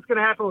who knows what's going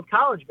to happen with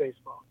college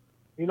baseball,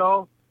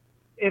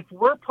 if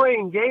we're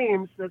playing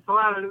games, that's a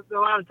lot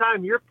of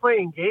time you're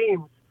playing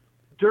games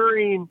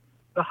during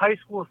the high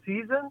school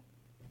season,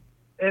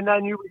 and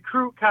then you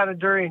recruit kind of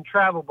during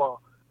travel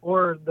ball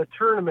or the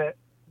tournament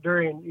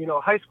during,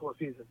 high school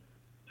season.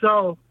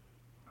 So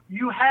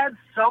you had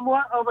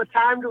somewhat of a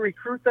time to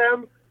recruit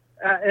them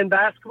in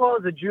basketball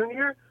as a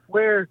junior,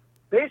 where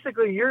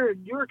basically you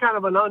were kind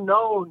of an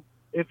unknown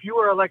if you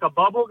were like a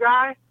bubble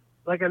guy,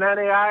 like an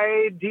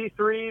NAIA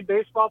D3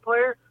 baseball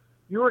player.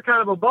 You were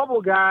kind of a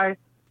bubble guy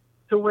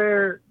to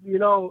where you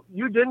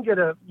didn't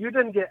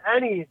get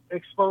any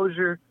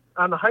exposure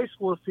on the high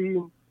school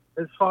scene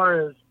as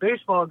far as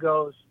baseball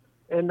goes.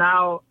 And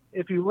now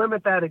if you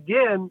limit that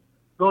again,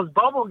 those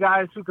bubble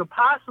guys who could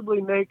possibly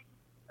make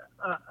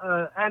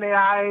a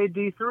NAIA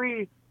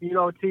D3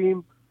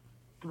 team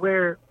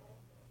where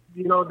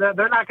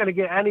they're not going to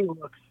get any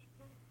looks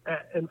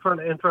in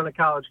front of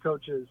college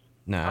coaches.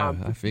 No,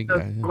 I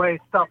figure the way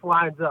stuff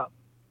lines up.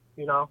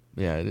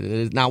 Yeah, it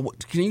is. Now,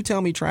 can you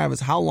tell me, Travis,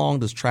 how long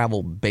does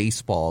travel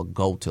baseball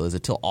go till? Is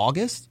it till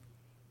August?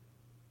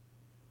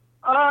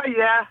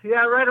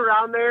 Yeah, right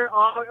around there.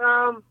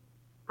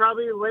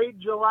 Probably late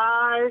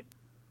July,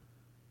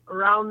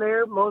 around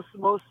there. Most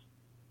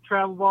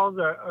travel balls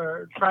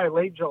are probably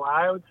late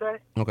July, I would say.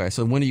 Okay,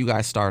 so when do you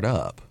guys start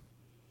up?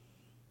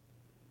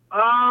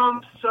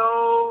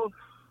 So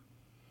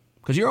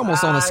because you're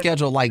almost on a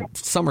schedule like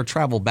summer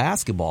travel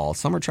basketball.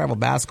 Summer travel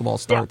basketball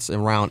starts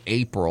around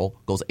April,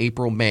 goes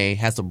April, May,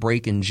 has a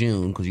break in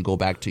June because you go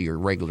back to your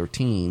regular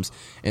teams,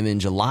 and then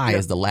July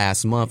is the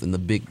last month and the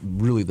big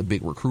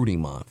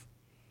recruiting month.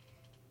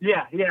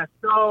 Yeah.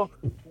 So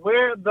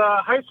where the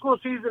high school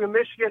season in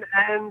Michigan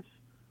ends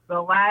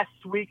the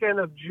last weekend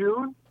of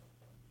June,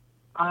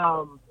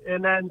 and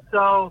then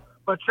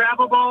but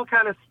travel ball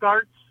kind of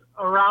starts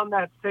around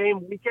that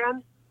same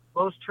weekend.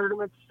 Most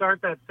tournaments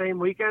start that same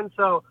weekend,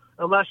 so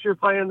unless you're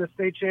playing the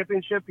state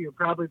championship, you're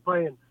probably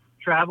playing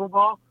travel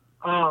ball.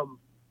 I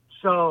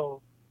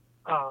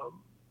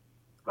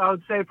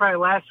would say probably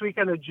last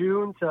weekend of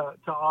June to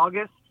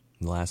August.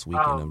 Last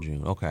weekend of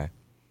June. Okay.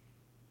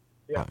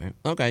 Yeah. Right.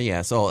 Okay,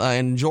 yeah. So,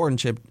 and Jordan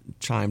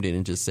chimed in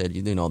and just said,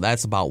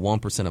 that's about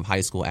 1% of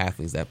high school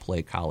athletes that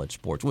play college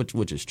sports,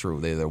 which is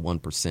true. They're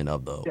 1%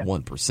 of the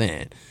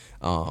 1%.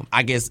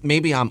 I guess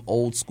maybe I'm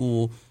old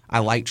school. I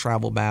like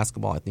travel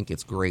basketball. I think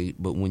it's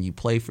great. But when you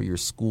play for your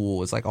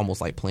school, it's almost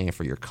like playing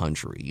for your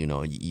country.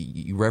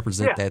 You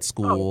represent that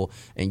school,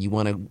 and you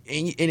want to,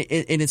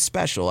 and it's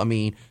special. I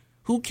mean,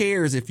 who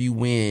cares if you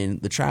win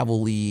the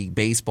travel league,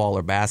 baseball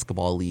or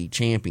basketball league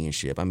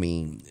championship? I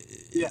mean,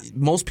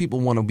 most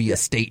people want to be a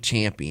state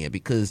champion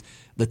because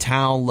the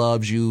town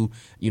loves you.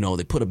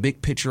 They put a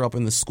big picture up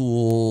in the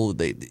school.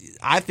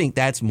 I think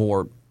that's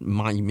more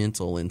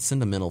monumental and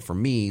sentimental for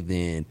me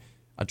than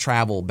a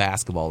travel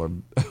basketball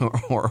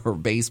or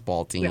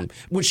baseball team,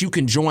 which you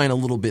can join a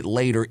little bit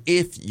later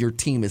if your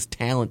team is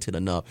talented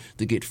enough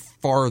to get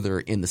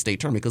farther in the state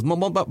tournament.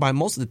 Because by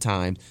most of the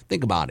time,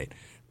 think about it.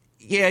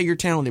 Yeah, you're a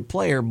talented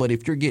player, but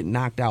if you're getting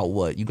knocked out,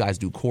 you guys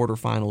do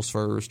quarterfinals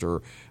first,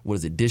 or what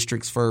is it,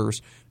 districts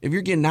first? If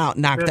you're getting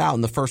knocked out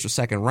in the first or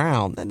second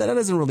round, that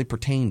doesn't really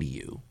pertain to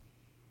you.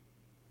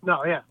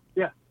 No, yeah,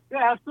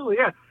 absolutely,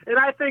 yeah. And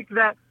I think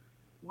that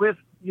with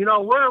we're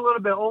a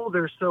little bit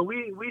older, so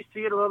we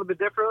see it a little bit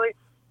differently.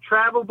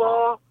 Travel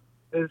ball,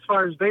 as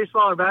far as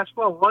baseball or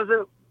basketball,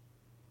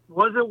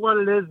 wasn't what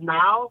it is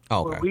now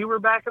when we were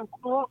back in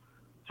school.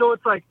 So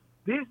it's like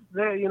these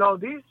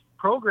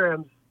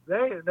programs.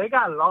 They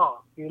got it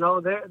all.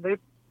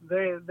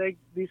 They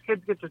these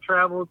kids get to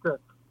travel to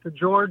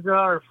Georgia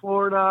or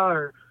Florida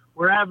or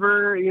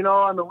wherever,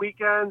 on the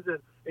weekends,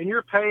 and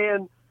you're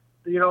paying,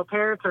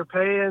 parents are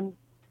paying,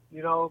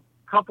 a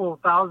couple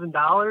of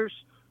 $1,000s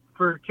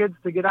for kids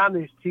to get on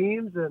these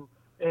teams,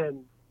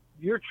 and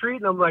you're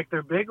treating them like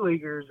they're big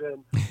leaguers,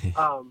 and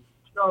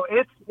so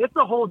it's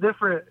a whole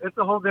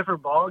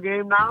different ball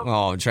game now.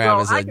 Oh,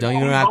 Travis,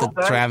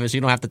 Travis,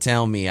 you don't have to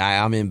tell me.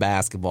 I'm in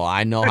basketball.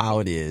 I know how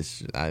it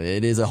is.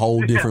 It is a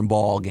whole different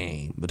ball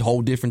game, but a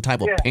whole different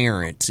type of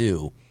parent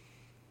too.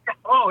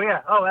 Oh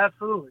yeah. Oh,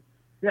 absolutely.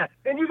 Yeah,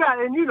 and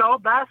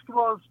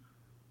basketball's.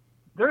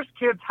 There's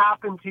kids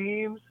hopping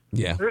teams.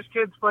 Yeah. There's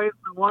kids playing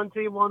for one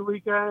team one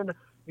weekend.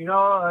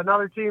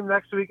 Another team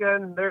next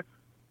weekend, and their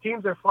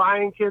teams are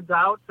flying kids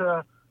out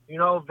to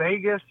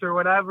Vegas or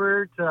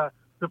whatever to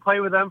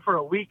play with them for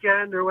a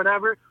weekend or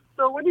whatever.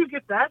 So when you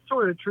get that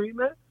sort of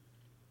treatment,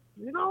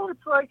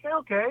 it's like,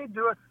 okay,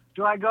 do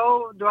I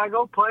go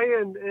play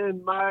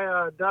in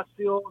my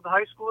dusty old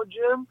high school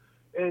gym,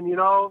 and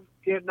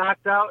get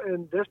knocked out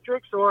in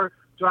districts, or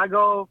do I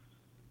go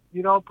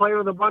play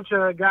with a bunch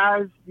of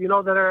guys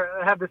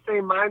that have the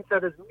same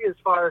mindset as me as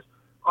far as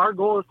our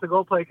goal is to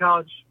go play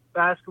college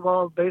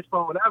basketball,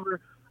 baseball, whatever.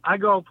 I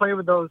go play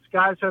with those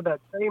guys who have that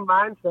same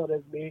mindset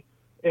as me,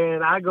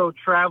 and I go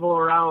travel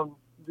around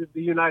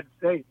the United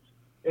States.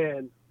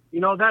 And,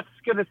 that's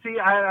going to see,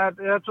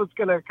 that's what's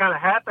going to kind of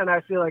happen,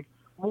 I feel like,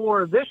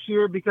 more this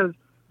year, because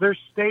there's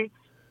states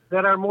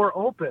that are more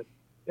open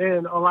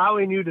and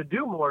allowing you to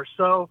do more.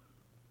 So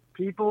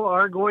people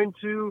are going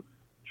to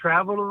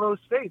travel to those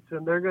states,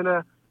 and they're going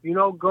to,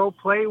 go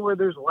play where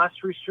there's less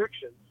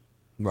restrictions.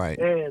 Right.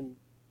 And,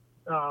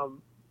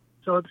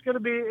 so it's going to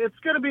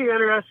be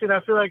interesting. I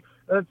feel like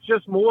it's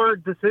just more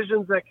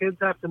decisions that kids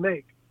have to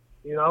make,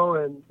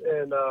 and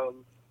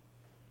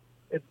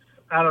it's,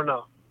 I don't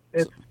know.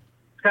 It's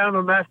kind of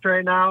a mess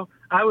right now.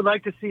 I would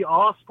like to see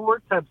all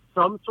sports have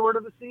some sort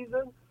of a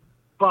season,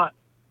 but,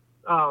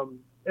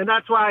 and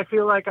that's why I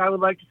feel like I would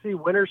like to see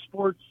winter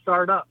sports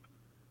start up,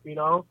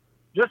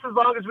 just as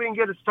long as we can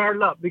get it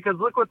started up, because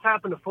look what's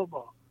happened to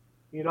football.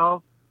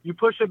 You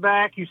push it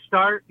back, you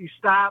start, you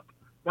stop,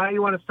 now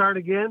you want to start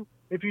again.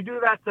 If you do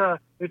that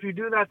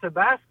to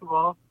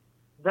basketball,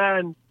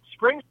 then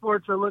spring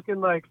sports are looking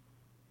like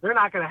they're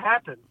not going to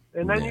happen.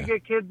 And then you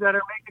get kids that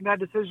are making that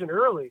decision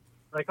early.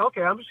 Like,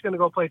 okay, I'm just going to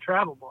go play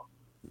travel ball.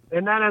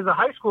 And then as a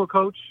high school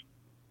coach,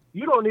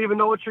 you don't even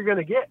know what you're going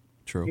to get.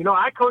 True.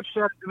 I coached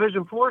at a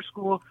Division IV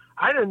school.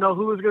 I didn't know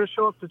who was going to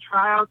show up to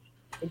tryouts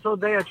until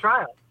day of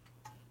tryouts.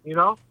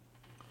 If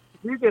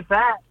you get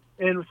that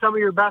and some of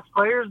your best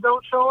players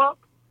don't show up,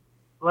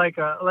 like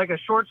a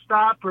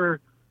shortstop or,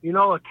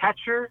 a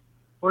catcher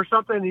or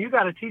something, you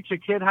got to teach a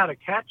kid how to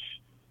catch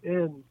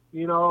in,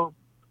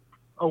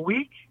 a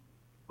week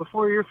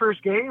before your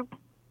first game.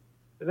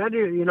 And then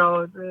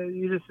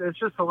it's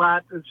just a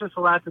lot. It's just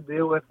a lot to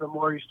deal with the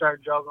more you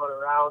start juggling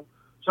around.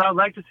 So I'd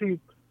like to see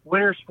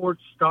winter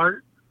sports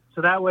start,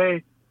 so that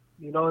way,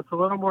 it's a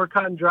little more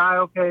cut and dry.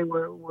 Okay,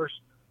 we're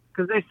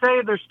because they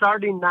say they're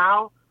starting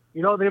now.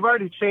 They've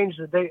already changed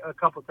the date a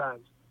couple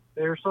times.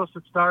 They were supposed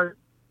to start,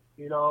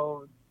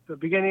 the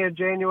beginning of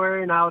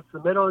January. Now it's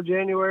the middle of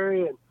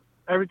January, and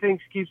everything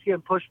keeps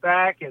getting pushed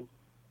back. And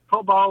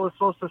football was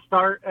supposed to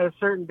start at a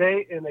certain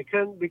date, and they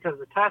couldn't because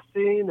of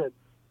testing. And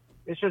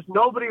it's just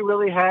nobody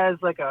really has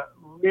like a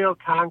real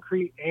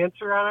concrete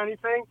answer on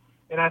anything.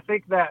 And I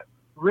think that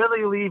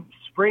really leaves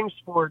spring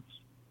sports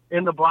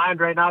in the blind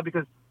right now,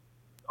 because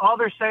all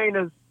they're saying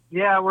is,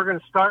 yeah, we're going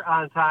to start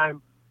on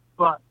time,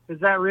 but is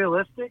that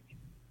realistic?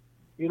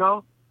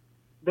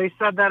 They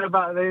said that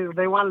about,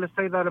 they wanted to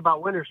say that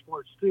about winter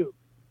sports too.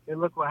 And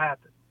look what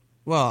happened.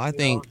 Well, I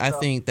think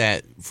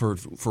that for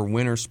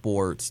winter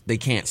sports, they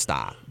can't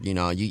stop. You're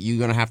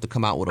going to have to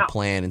come out with a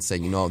plan and say,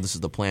 this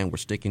is the plan we're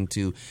sticking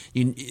to.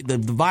 The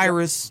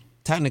virus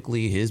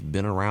technically has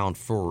been around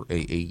for a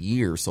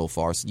year so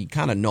far, so you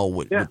kind of know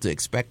what to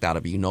expect out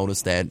of it. You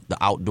notice that the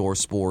outdoor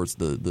sports,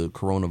 the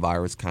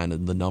coronavirus, kind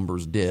of the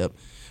numbers dip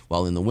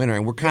while in the winter,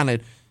 and we're kind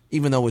of,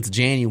 even though it's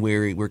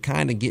January, we're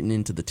kind of getting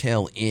into the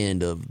tail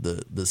end of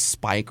the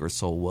spike or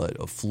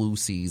of flu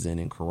season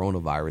and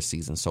coronavirus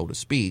season, so to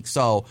speak.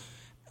 So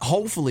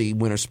hopefully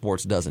winter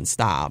sports doesn't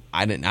stop.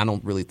 I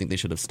don't really think they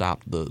should have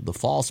stopped the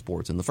fall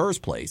sports in the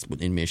first place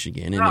in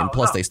Michigan, and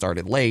plus they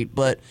started late.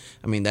 But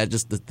I mean, that's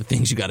just the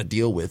things you got to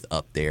deal with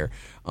up there.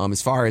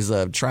 As far as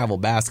travel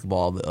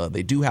basketball,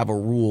 they do have a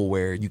rule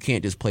where you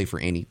can't just play for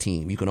any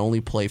team. You can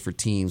only play for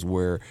teams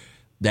where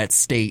that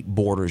state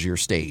borders your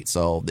state.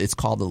 So it's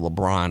called the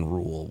LeBron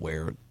rule,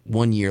 where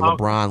one year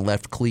LeBron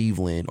left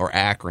Cleveland or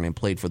Akron and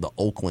played for the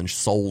Oakland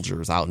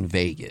Soldiers out in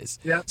Vegas.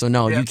 Yep. So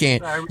no, you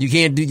can't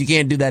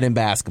do that in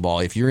basketball.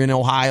 If you're in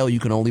Ohio, you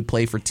can only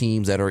play for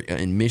teams that are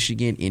in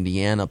Michigan,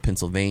 Indiana,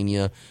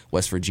 Pennsylvania,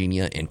 West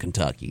Virginia, and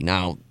Kentucky.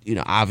 Now,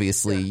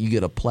 obviously you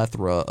get a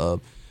plethora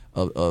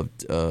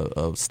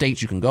of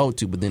states you can go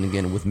to, but then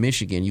again with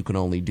Michigan, you can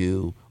only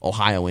do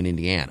Ohio and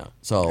Indiana.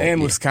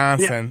 And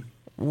Wisconsin. Yeah.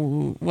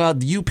 Well,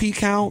 the UP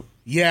count?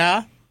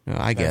 Yeah.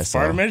 I guess that's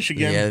part of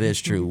Michigan. Yeah, it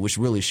is true, which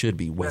really should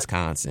be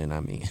Wisconsin.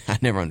 I mean, I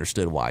never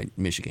understood why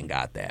Michigan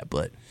got that.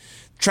 But,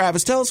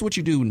 Travis, tell us what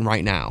you do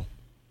right now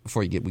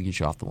before we get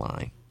you off the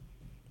line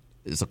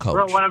as a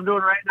coach. What I'm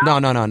doing right now?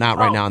 No, not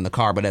right now in the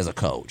car, but as a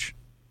coach.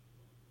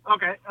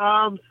 Okay.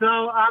 So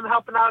I'm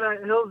helping out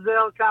at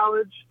Hillsdale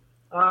College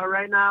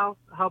right now,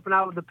 helping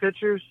out with the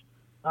pitchers,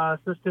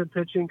 assistant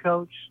pitching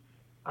coach.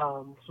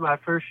 It's my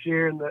first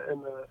year in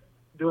the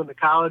doing the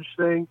college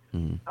thing.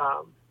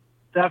 Mm-hmm.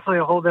 Definitely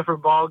a whole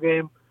different ball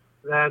game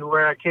than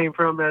where I came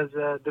from as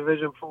a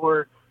Division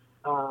IV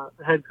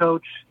head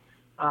coach.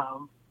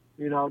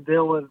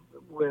 Deal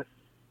with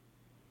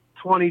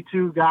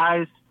 22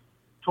 guys,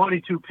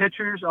 22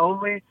 pitchers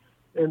only,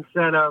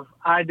 instead of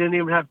I didn't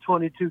even have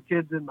 22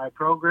 kids in my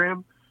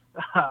program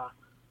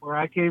where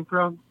I came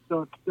from.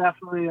 So it's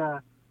definitely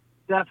a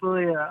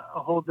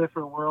whole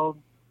different world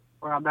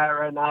where I'm at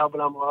right now,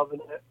 but I'm loving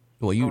it.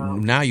 Well,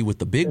 now you're with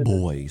the big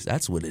boys.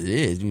 That's what it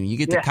is. You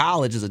get to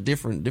college is a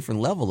different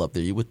level up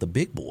there. You're with the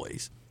big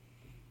boys.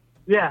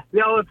 Yeah,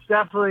 it's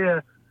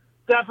definitely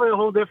definitely a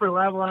whole different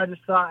level. I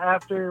just thought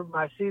after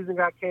my season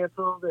got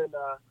canceled in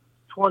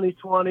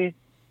 2020,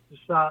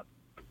 just thought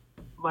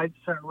might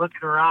start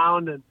looking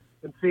around and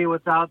seeing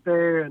what's out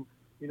there. And,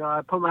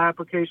 I put my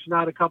application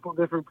out a couple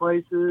different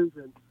places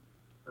and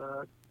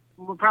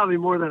probably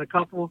more than a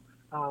couple,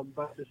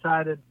 but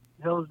decided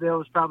Hillsdale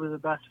was probably the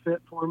best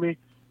fit for me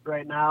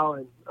right now.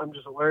 And I'm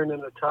just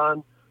learning a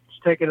ton,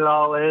 just taking it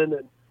all in.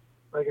 And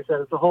like I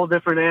said, it's a whole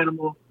different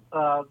animal,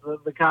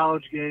 the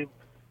college game.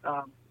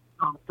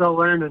 I'm still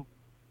learning.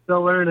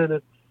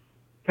 It's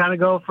kind of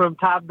go from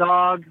top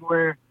dog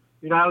where,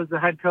 I was the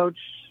head coach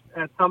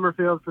at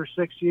Summerfield for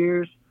 6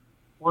 years,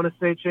 won a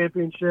state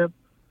championship,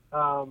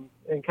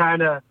 and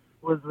kind of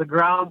was the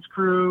grounds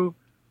crew,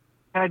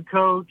 head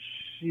coach,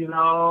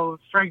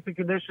 strength and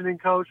conditioning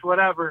coach,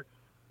 whatever.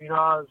 I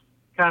was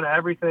kind of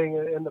everything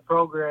in the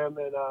program.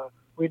 And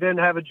we didn't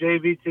have a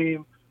JV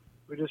team.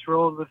 We just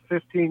rolled with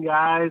 15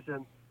 guys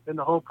and in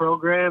the whole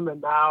program.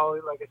 And now,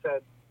 like I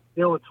said,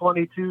 deal with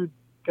 22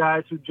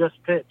 guys who just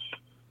pitch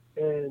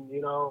and,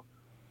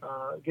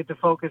 get to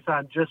focus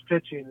on just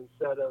pitching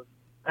instead of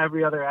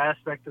every other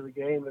aspect of the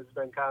game has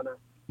been kind of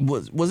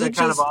was it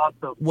kind just of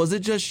awesome. Was it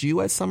just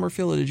you at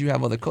Summerfield, or did you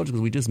have other coaches?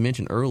 Because we just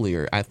mentioned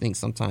earlier, I think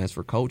sometimes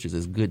for coaches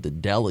it's good to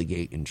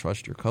delegate and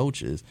trust your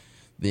coaches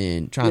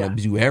than trying to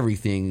do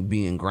everything,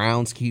 being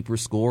groundskeeper,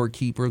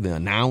 scorekeeper, the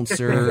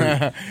announcer,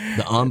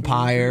 the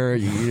umpire, or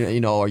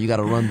you got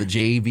to run the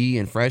JV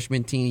and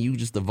freshman team. You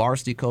just the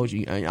varsity coach.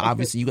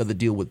 Obviously, you got to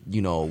deal with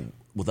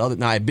with other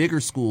now at bigger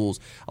schools.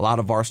 A lot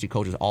of varsity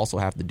coaches also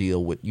have to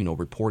deal with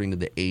reporting to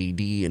the AD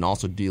and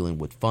also dealing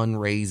with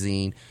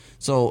fundraising.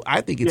 So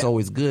I think it's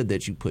always good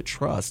that you put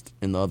trust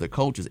in the other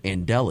coaches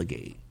and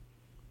delegate.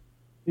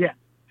 Yeah,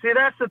 see,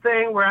 that's the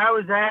thing where I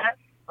was at,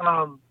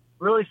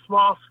 really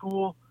small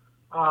school.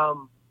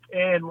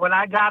 And when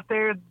I got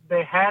there,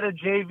 they had a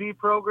JV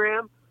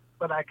program,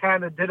 but I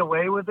kind of did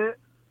away with it,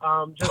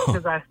 just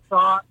because I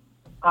thought,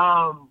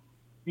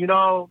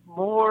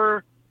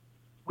 more,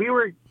 we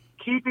were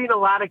keeping a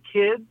lot of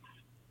kids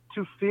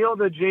to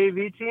field a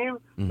JV team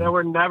that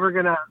were never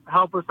going to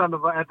help us at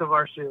the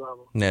varsity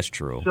level. That's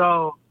true.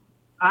 So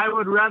I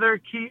would rather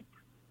keep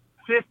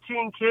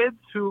 15 kids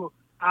who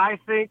I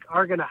think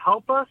are going to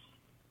help us,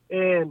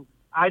 and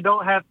I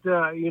don't have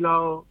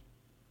to,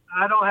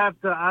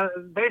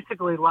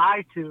 basically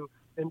lie to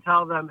and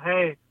tell them,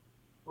 hey,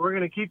 we're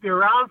going to keep you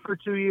around for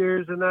 2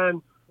 years, and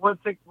then once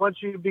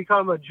you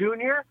become a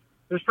junior,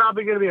 there's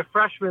probably going to be a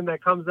freshman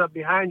that comes up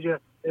behind you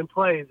and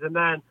plays. And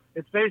then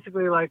it's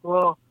basically like,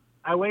 well,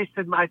 I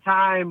wasted my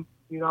time,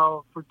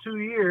 for 2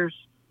 years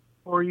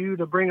for you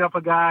to bring up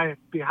a guy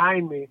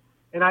behind me.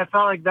 And I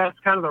felt like that's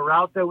kind of the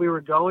route that we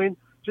were going,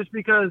 just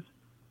because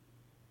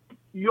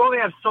you only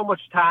have so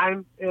much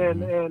time.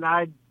 And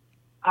I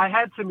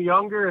had some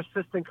younger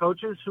assistant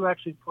coaches who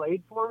actually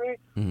played for me,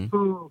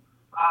 who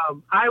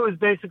I was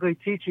basically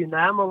teaching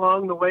them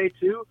along the way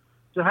too.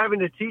 So having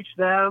to teach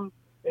them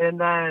and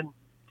then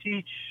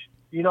teach,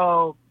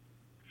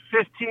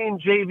 15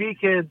 JV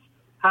kids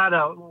how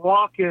to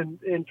walk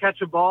and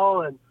catch a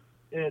ball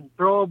and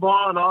throw a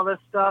ball and all this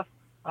stuff.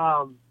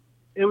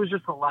 It was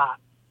just a lot,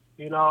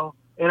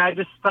 and I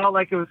just felt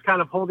like it was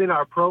kind of holding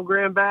our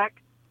program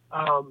back,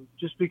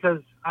 just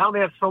because I only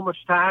have so much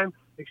time,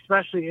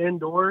 especially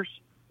indoors,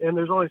 and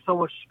there's only so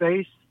much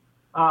space.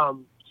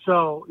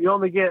 So you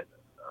only get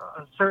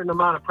a certain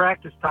amount of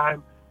practice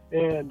time.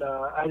 And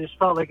I just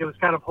felt like it was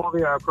kind of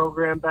holding our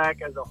program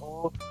back as a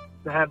whole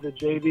to have the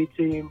JV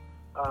team.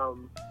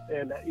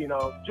 And,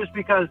 just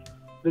because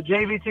the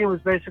JV team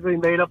was basically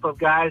made up of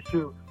guys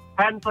who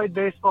hadn't played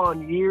baseball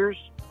in years,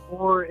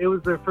 or it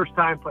was their first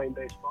time playing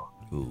baseball.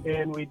 Ooh.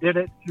 And we did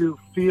it to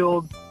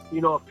field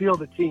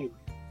a team.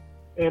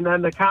 And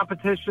then the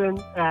competition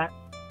at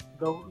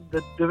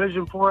the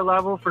Division IV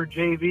level for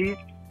JV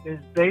is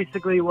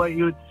basically what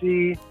you would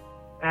see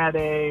at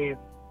a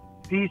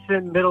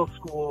decent middle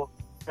school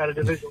at a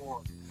Division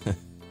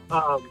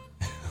I.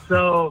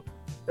 So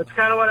that's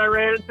kind of what I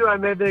ran into. I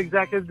made the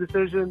executive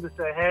decision to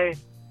say, hey,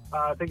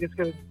 I think it's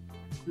going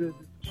to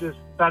just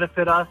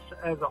benefit us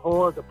as a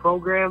whole, as a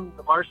program,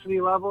 the varsity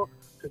level,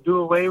 to do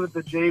away with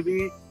the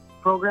JV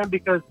program,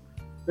 because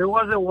there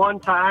wasn't one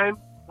time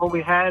when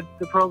we had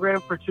the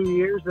program for 2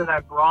 years that I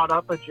brought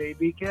up a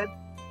JV kid,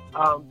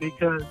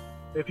 because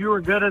if you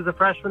were good as a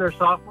freshman or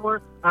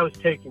sophomore, I was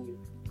taking you,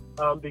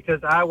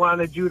 because I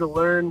wanted you to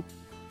learn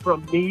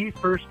from me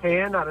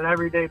firsthand on an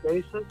everyday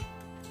basis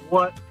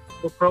what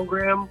the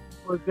program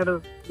was going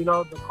to,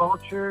 the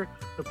culture,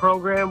 the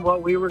program,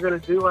 what we were going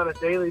to do on a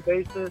daily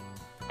basis,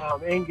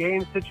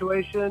 in-game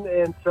situation.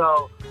 And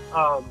so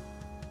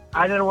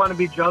I didn't want to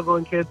be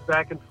juggling kids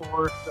back and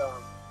forth.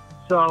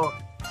 So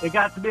it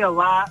got to be a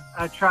lot.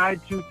 I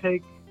tried to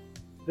take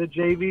the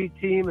JV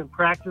team and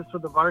practice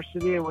with the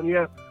varsity. And when you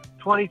have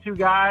 22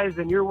 guys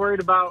and you're worried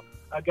about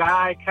a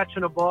guy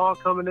catching a ball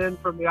coming in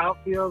from the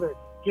outfield or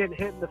getting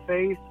hit in the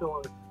face,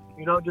 or,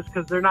 just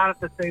because they're not at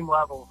the same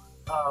level,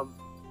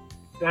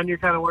 then you're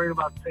kind of worried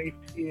about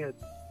safety. And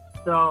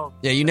So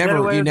Yeah, you I did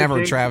away with the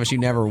JV. Travis, you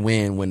never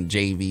win when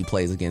JV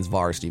plays against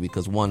varsity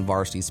because one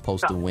varsity is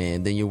supposed to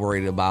win. Then you're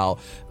worried about,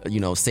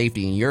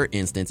 safety in your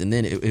instance. And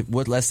then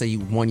let's say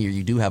one year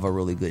you do have a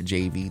really good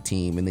JV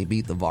team and they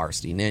beat the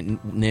varsity. And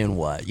then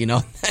what? You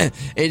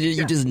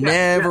just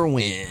never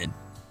win.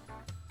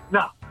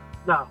 No.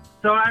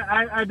 So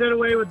I did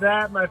away with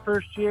that my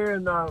first year.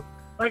 And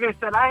like I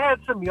said, I had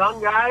some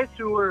young guys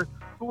who were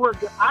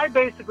I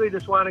basically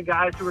just wanted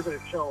guys who were going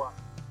to show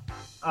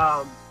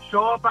up.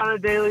 Show up on a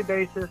daily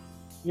basis,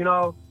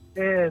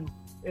 and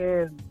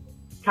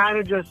kind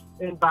of just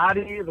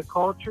embody the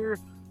culture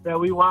that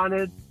we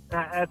wanted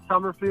at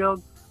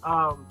Summerfield,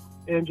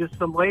 and just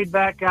some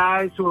laid-back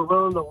guys who were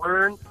willing to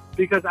learn,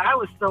 because I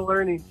was still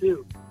learning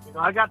too.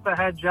 I got the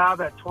head job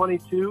at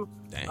 22.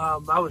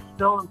 I was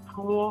still in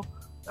school.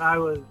 I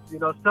was,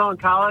 still in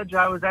college.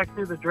 I was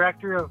actually the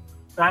director of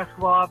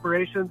basketball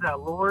operations at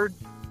Lourdes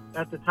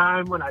at the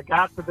time when I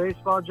got the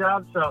baseball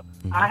job, so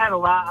I had a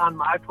lot on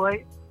my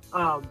plate.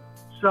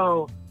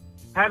 So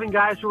having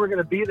guys who were going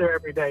to be there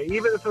every day,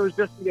 even if it was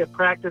just to get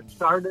practice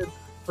started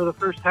for the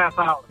first half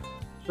hour.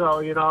 So,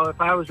 if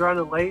I was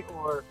running late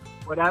or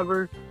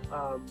whatever,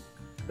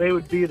 they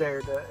would be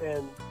there.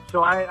 And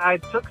so I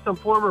took some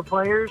former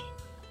players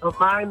of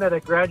mine that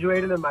had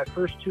graduated in my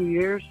first 2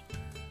 years,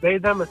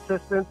 made them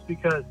assistants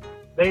because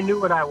they knew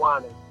what I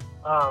wanted.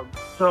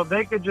 So if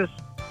they could just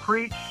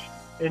preach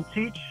and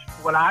teach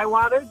what I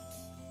wanted,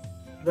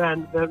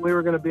 then we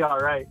were going to be all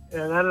right.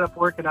 And it ended up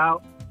working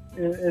out.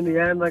 In the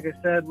end, like I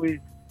said, we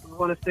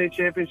won a state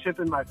championship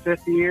in my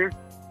 5th year.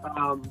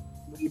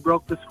 We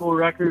broke the school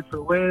record for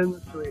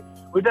wins.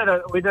 We did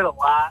a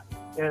lot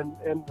in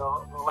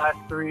the last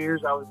 3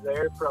 years I was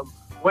there. From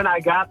when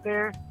I got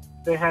there,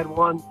 they had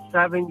won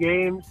 7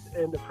 games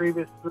in the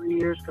previous 3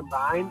 years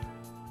combined.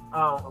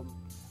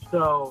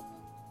 So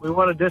we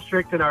won a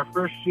district in our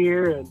first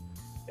year,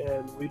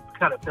 and we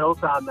kind of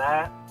built on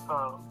that.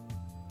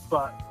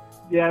 But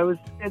yeah,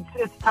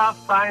 it's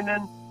tough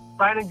finding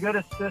good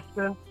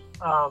assistants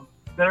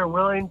that are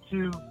willing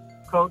to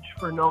coach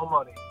for no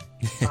money,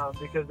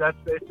 because that's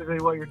basically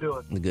what you're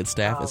doing. The good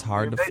staff is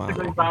hard to find.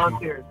 Basically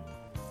volunteers.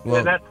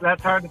 Well, yeah,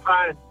 that's hard to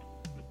find.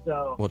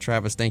 So. Well,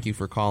 Travis, thank you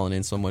for calling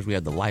in so much. We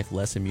had the life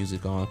lesson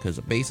music on because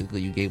basically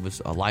you gave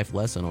us a life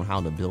lesson on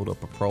how to build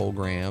up a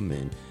program,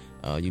 and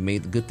you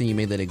made the good thing. You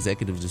made that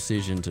executive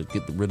decision to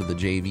get rid of the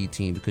JV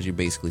team because you're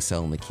basically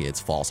selling the kids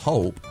false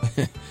hope.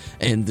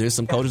 And there's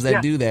some coaches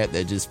that do that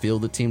just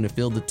field the team to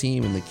field the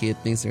team, and the kid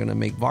thinks they're going to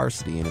make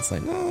varsity, and it's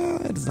like, no,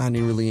 it's not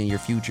really in your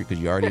future because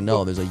you already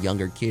know there's a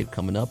younger kid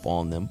coming up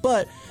on them.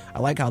 But I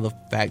like how the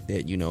fact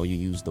that you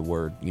use the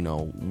word,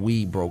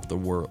 we broke the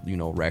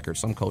record.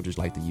 Some coaches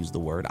like to use the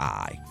word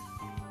I.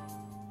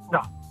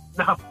 No,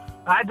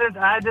 I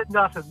did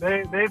nothing.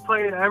 They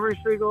played every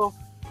single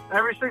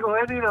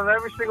ending of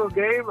every single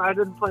game. I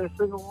didn't play a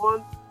single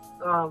one.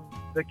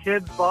 The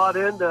kids bought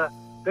into.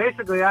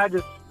 Basically, I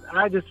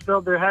just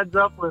filled their heads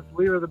up with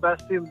we were the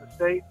best team in the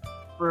state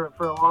for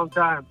a long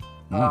time.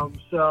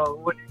 So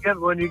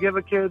when you give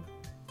a kid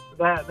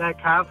that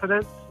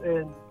confidence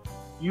and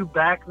you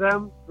back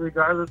them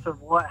regardless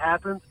of what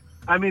happens.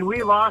 I mean,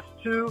 we lost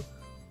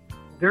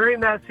during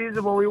that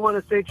season when we won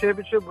a state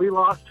championship. We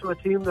lost to a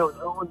team that was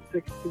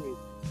 0-16,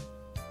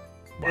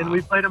 and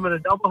we played them in a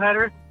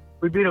doubleheader.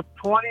 We beat them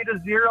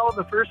 20-0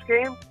 the first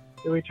game,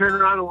 and we turned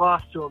around and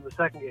lost to them the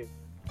second game.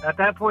 At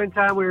that point in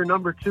time, we were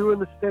number 2 in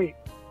the state.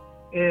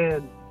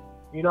 And,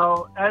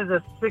 as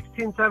a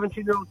 16,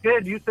 17-year-old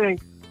kid, you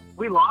think,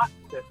 we lost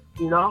it,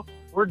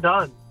 we're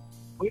done.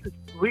 We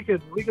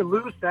could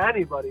lose to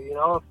anybody,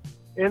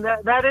 And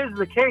that is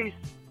the case,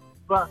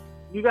 but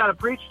you got to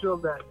preach to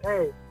them that,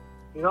 hey,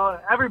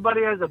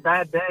 everybody has a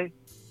bad day.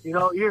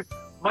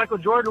 Michael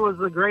Jordan was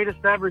the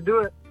greatest to ever do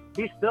it.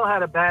 He still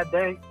had a bad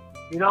day.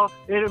 And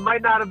it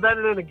might not have been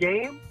in a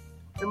game.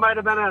 It might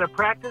have been at a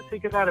practice. He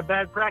could have had a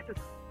bad practice.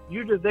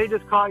 They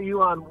just caught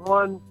you on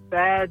one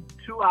bad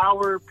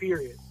 2-hour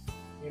period.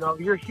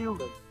 You're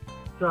human.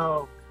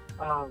 So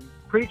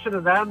preaching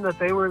to them that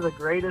they were the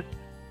greatest,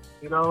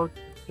 to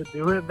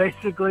do it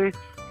basically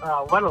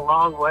went a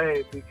long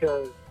way,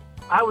 because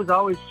I was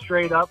always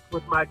straight up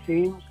with my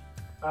teams.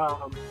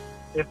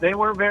 If they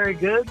weren't very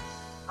good,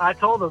 I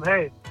told them,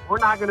 hey, we're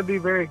not going to be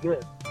very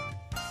good.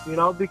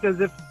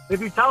 Because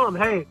if you tell them,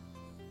 hey,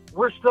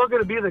 we're still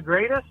going to be the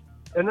greatest,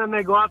 and then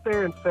they go out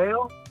there and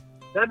fail,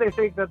 then they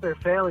think that they're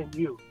failing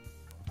you.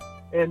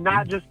 And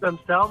not just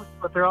themselves,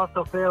 but they're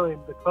also failing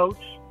the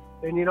coach.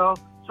 And, so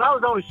I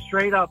was always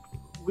straight up.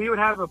 We would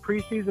have a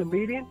preseason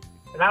meeting,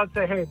 and I would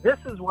say, hey, this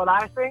is what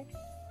I think.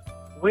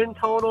 Win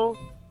total,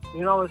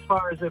 as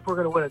far as if we're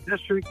going to win a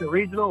district, a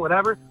regional,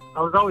 whatever.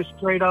 I was always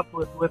straight up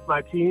with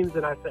my teams,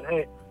 and I said,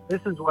 hey,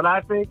 this is what I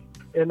think.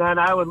 And then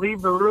I would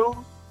leave the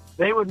room.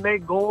 They would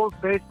make goals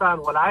based on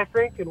what I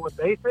think and what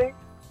they think.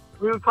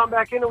 We would come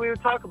back in and we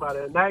would talk about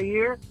it. And that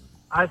year,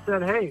 I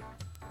said, hey,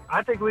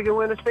 I think we can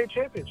win a state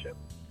championship.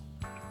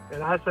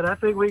 And I said, I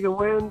think we can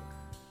win,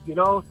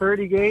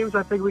 30 games.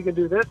 I think we can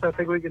do this. I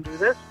think we can do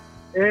this.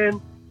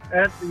 And,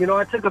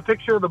 I took a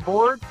picture of the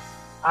board,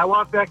 I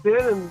walked back in,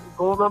 and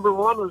goal number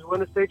 1 was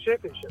win a state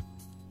championship.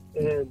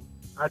 And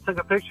I took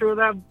a picture of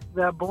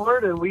that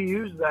board, and we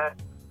used that,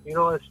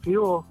 as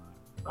fuel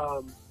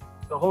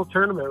the whole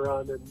tournament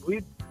run. And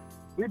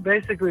we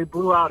basically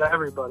blew out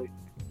everybody.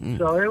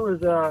 So it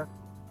was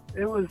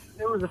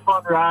a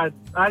fun ride.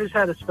 I just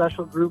had a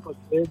special group of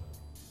kids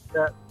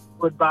that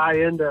would buy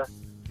into,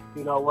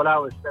 what I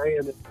was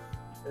saying,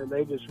 and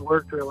they just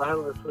worked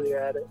relentlessly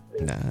at it.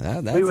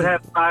 We would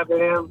have 5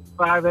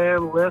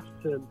 a.m. lifts,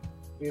 and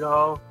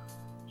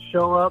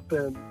show up,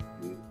 and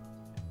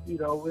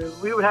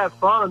we would have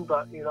fun,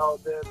 but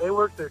they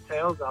worked their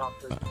tails off,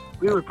 and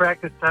we would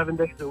practice 7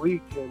 days a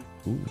week, and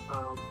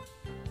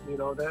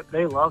that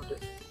they loved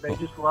it. They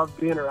just loved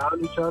being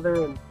around each other,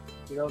 and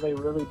they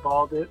really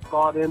bought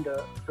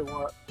into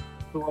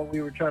what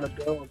we were trying to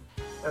build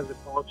as a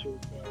culture.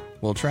 So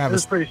well, Travis, it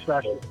was pretty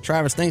special.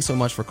 Travis, thanks so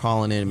much for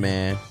calling in,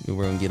 man.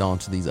 We're going to get on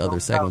to these other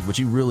segments, but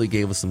you really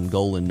gave us some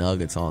golden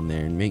nuggets on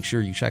there. And make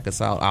sure you check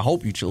us out. I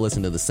hope you should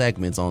listen to the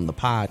segments on the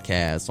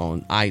podcast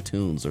on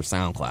iTunes or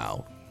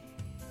SoundCloud.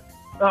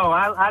 Oh,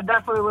 I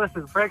definitely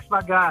listen. Frank's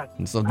my guy.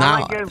 And so I now,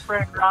 like getting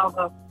Frank riled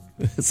up.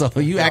 So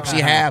you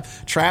actually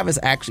Travis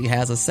actually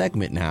has a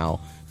segment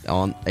now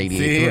on 88.3.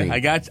 See,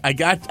 I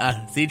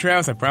got. See,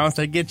 Travis, I promised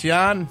I'd get you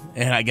on,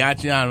 and I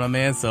got you on, my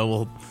man. So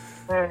we'll.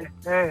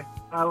 Hey,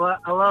 I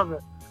love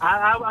it.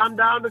 I'm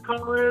down to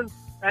call in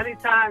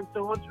anytime.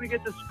 So once we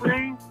get to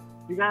spring,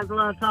 you guys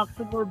want to talk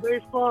some more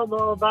baseball, I'm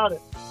all about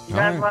it. You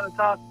guys want to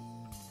talk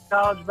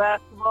college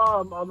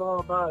basketball, I'm all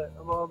about it.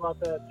 I'm all about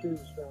that too.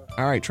 So.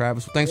 All right,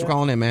 Travis. Thanks for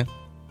calling in, man.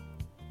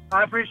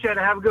 I appreciate it.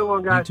 Have a good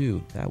one, guys. You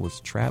too. That was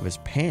Travis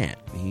Pant.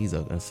 He's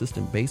an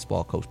assistant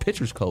baseball coach,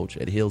 pitchers coach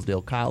at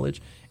Hillsdale College,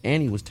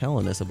 and he was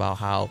telling us about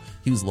how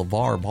he was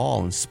LeVar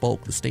Ball and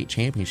spoke the state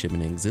championship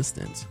into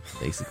existence.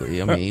 Basically,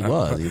 I mean, he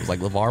was like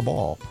LeVar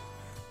Ball.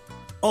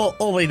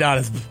 Only not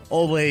as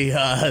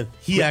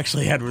he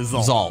actually had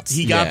results.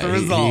 He got the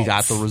results. He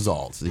got the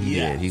results. He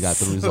did. He got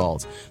the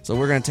results. So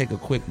we're gonna take a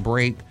quick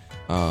break.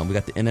 We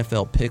got the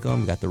NFL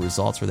pick'em. We got the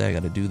results for that. I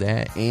got to do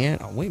that. And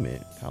wait a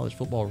minute, college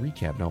football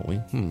recap, don't we?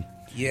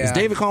 Yeah. Is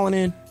David calling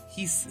in?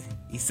 He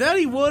said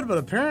he would, but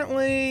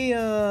apparently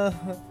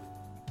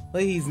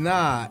he's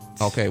not.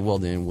 Okay, well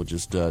then we'll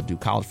just do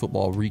college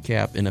football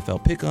recap,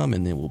 NFL pick'em,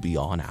 and then we'll be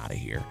on out of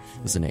here.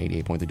 This is an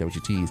 88.3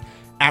 WTs.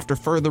 After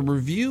further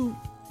review,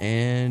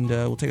 and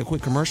we'll take a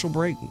quick commercial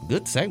break.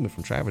 Good segment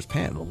from Travis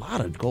Pant. A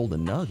lot of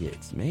golden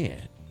nuggets,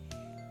 man.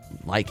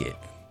 Like it.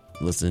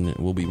 Listen,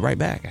 we'll be right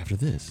back after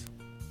this.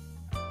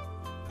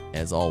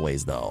 As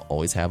always, though,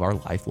 always have our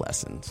life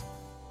lessons.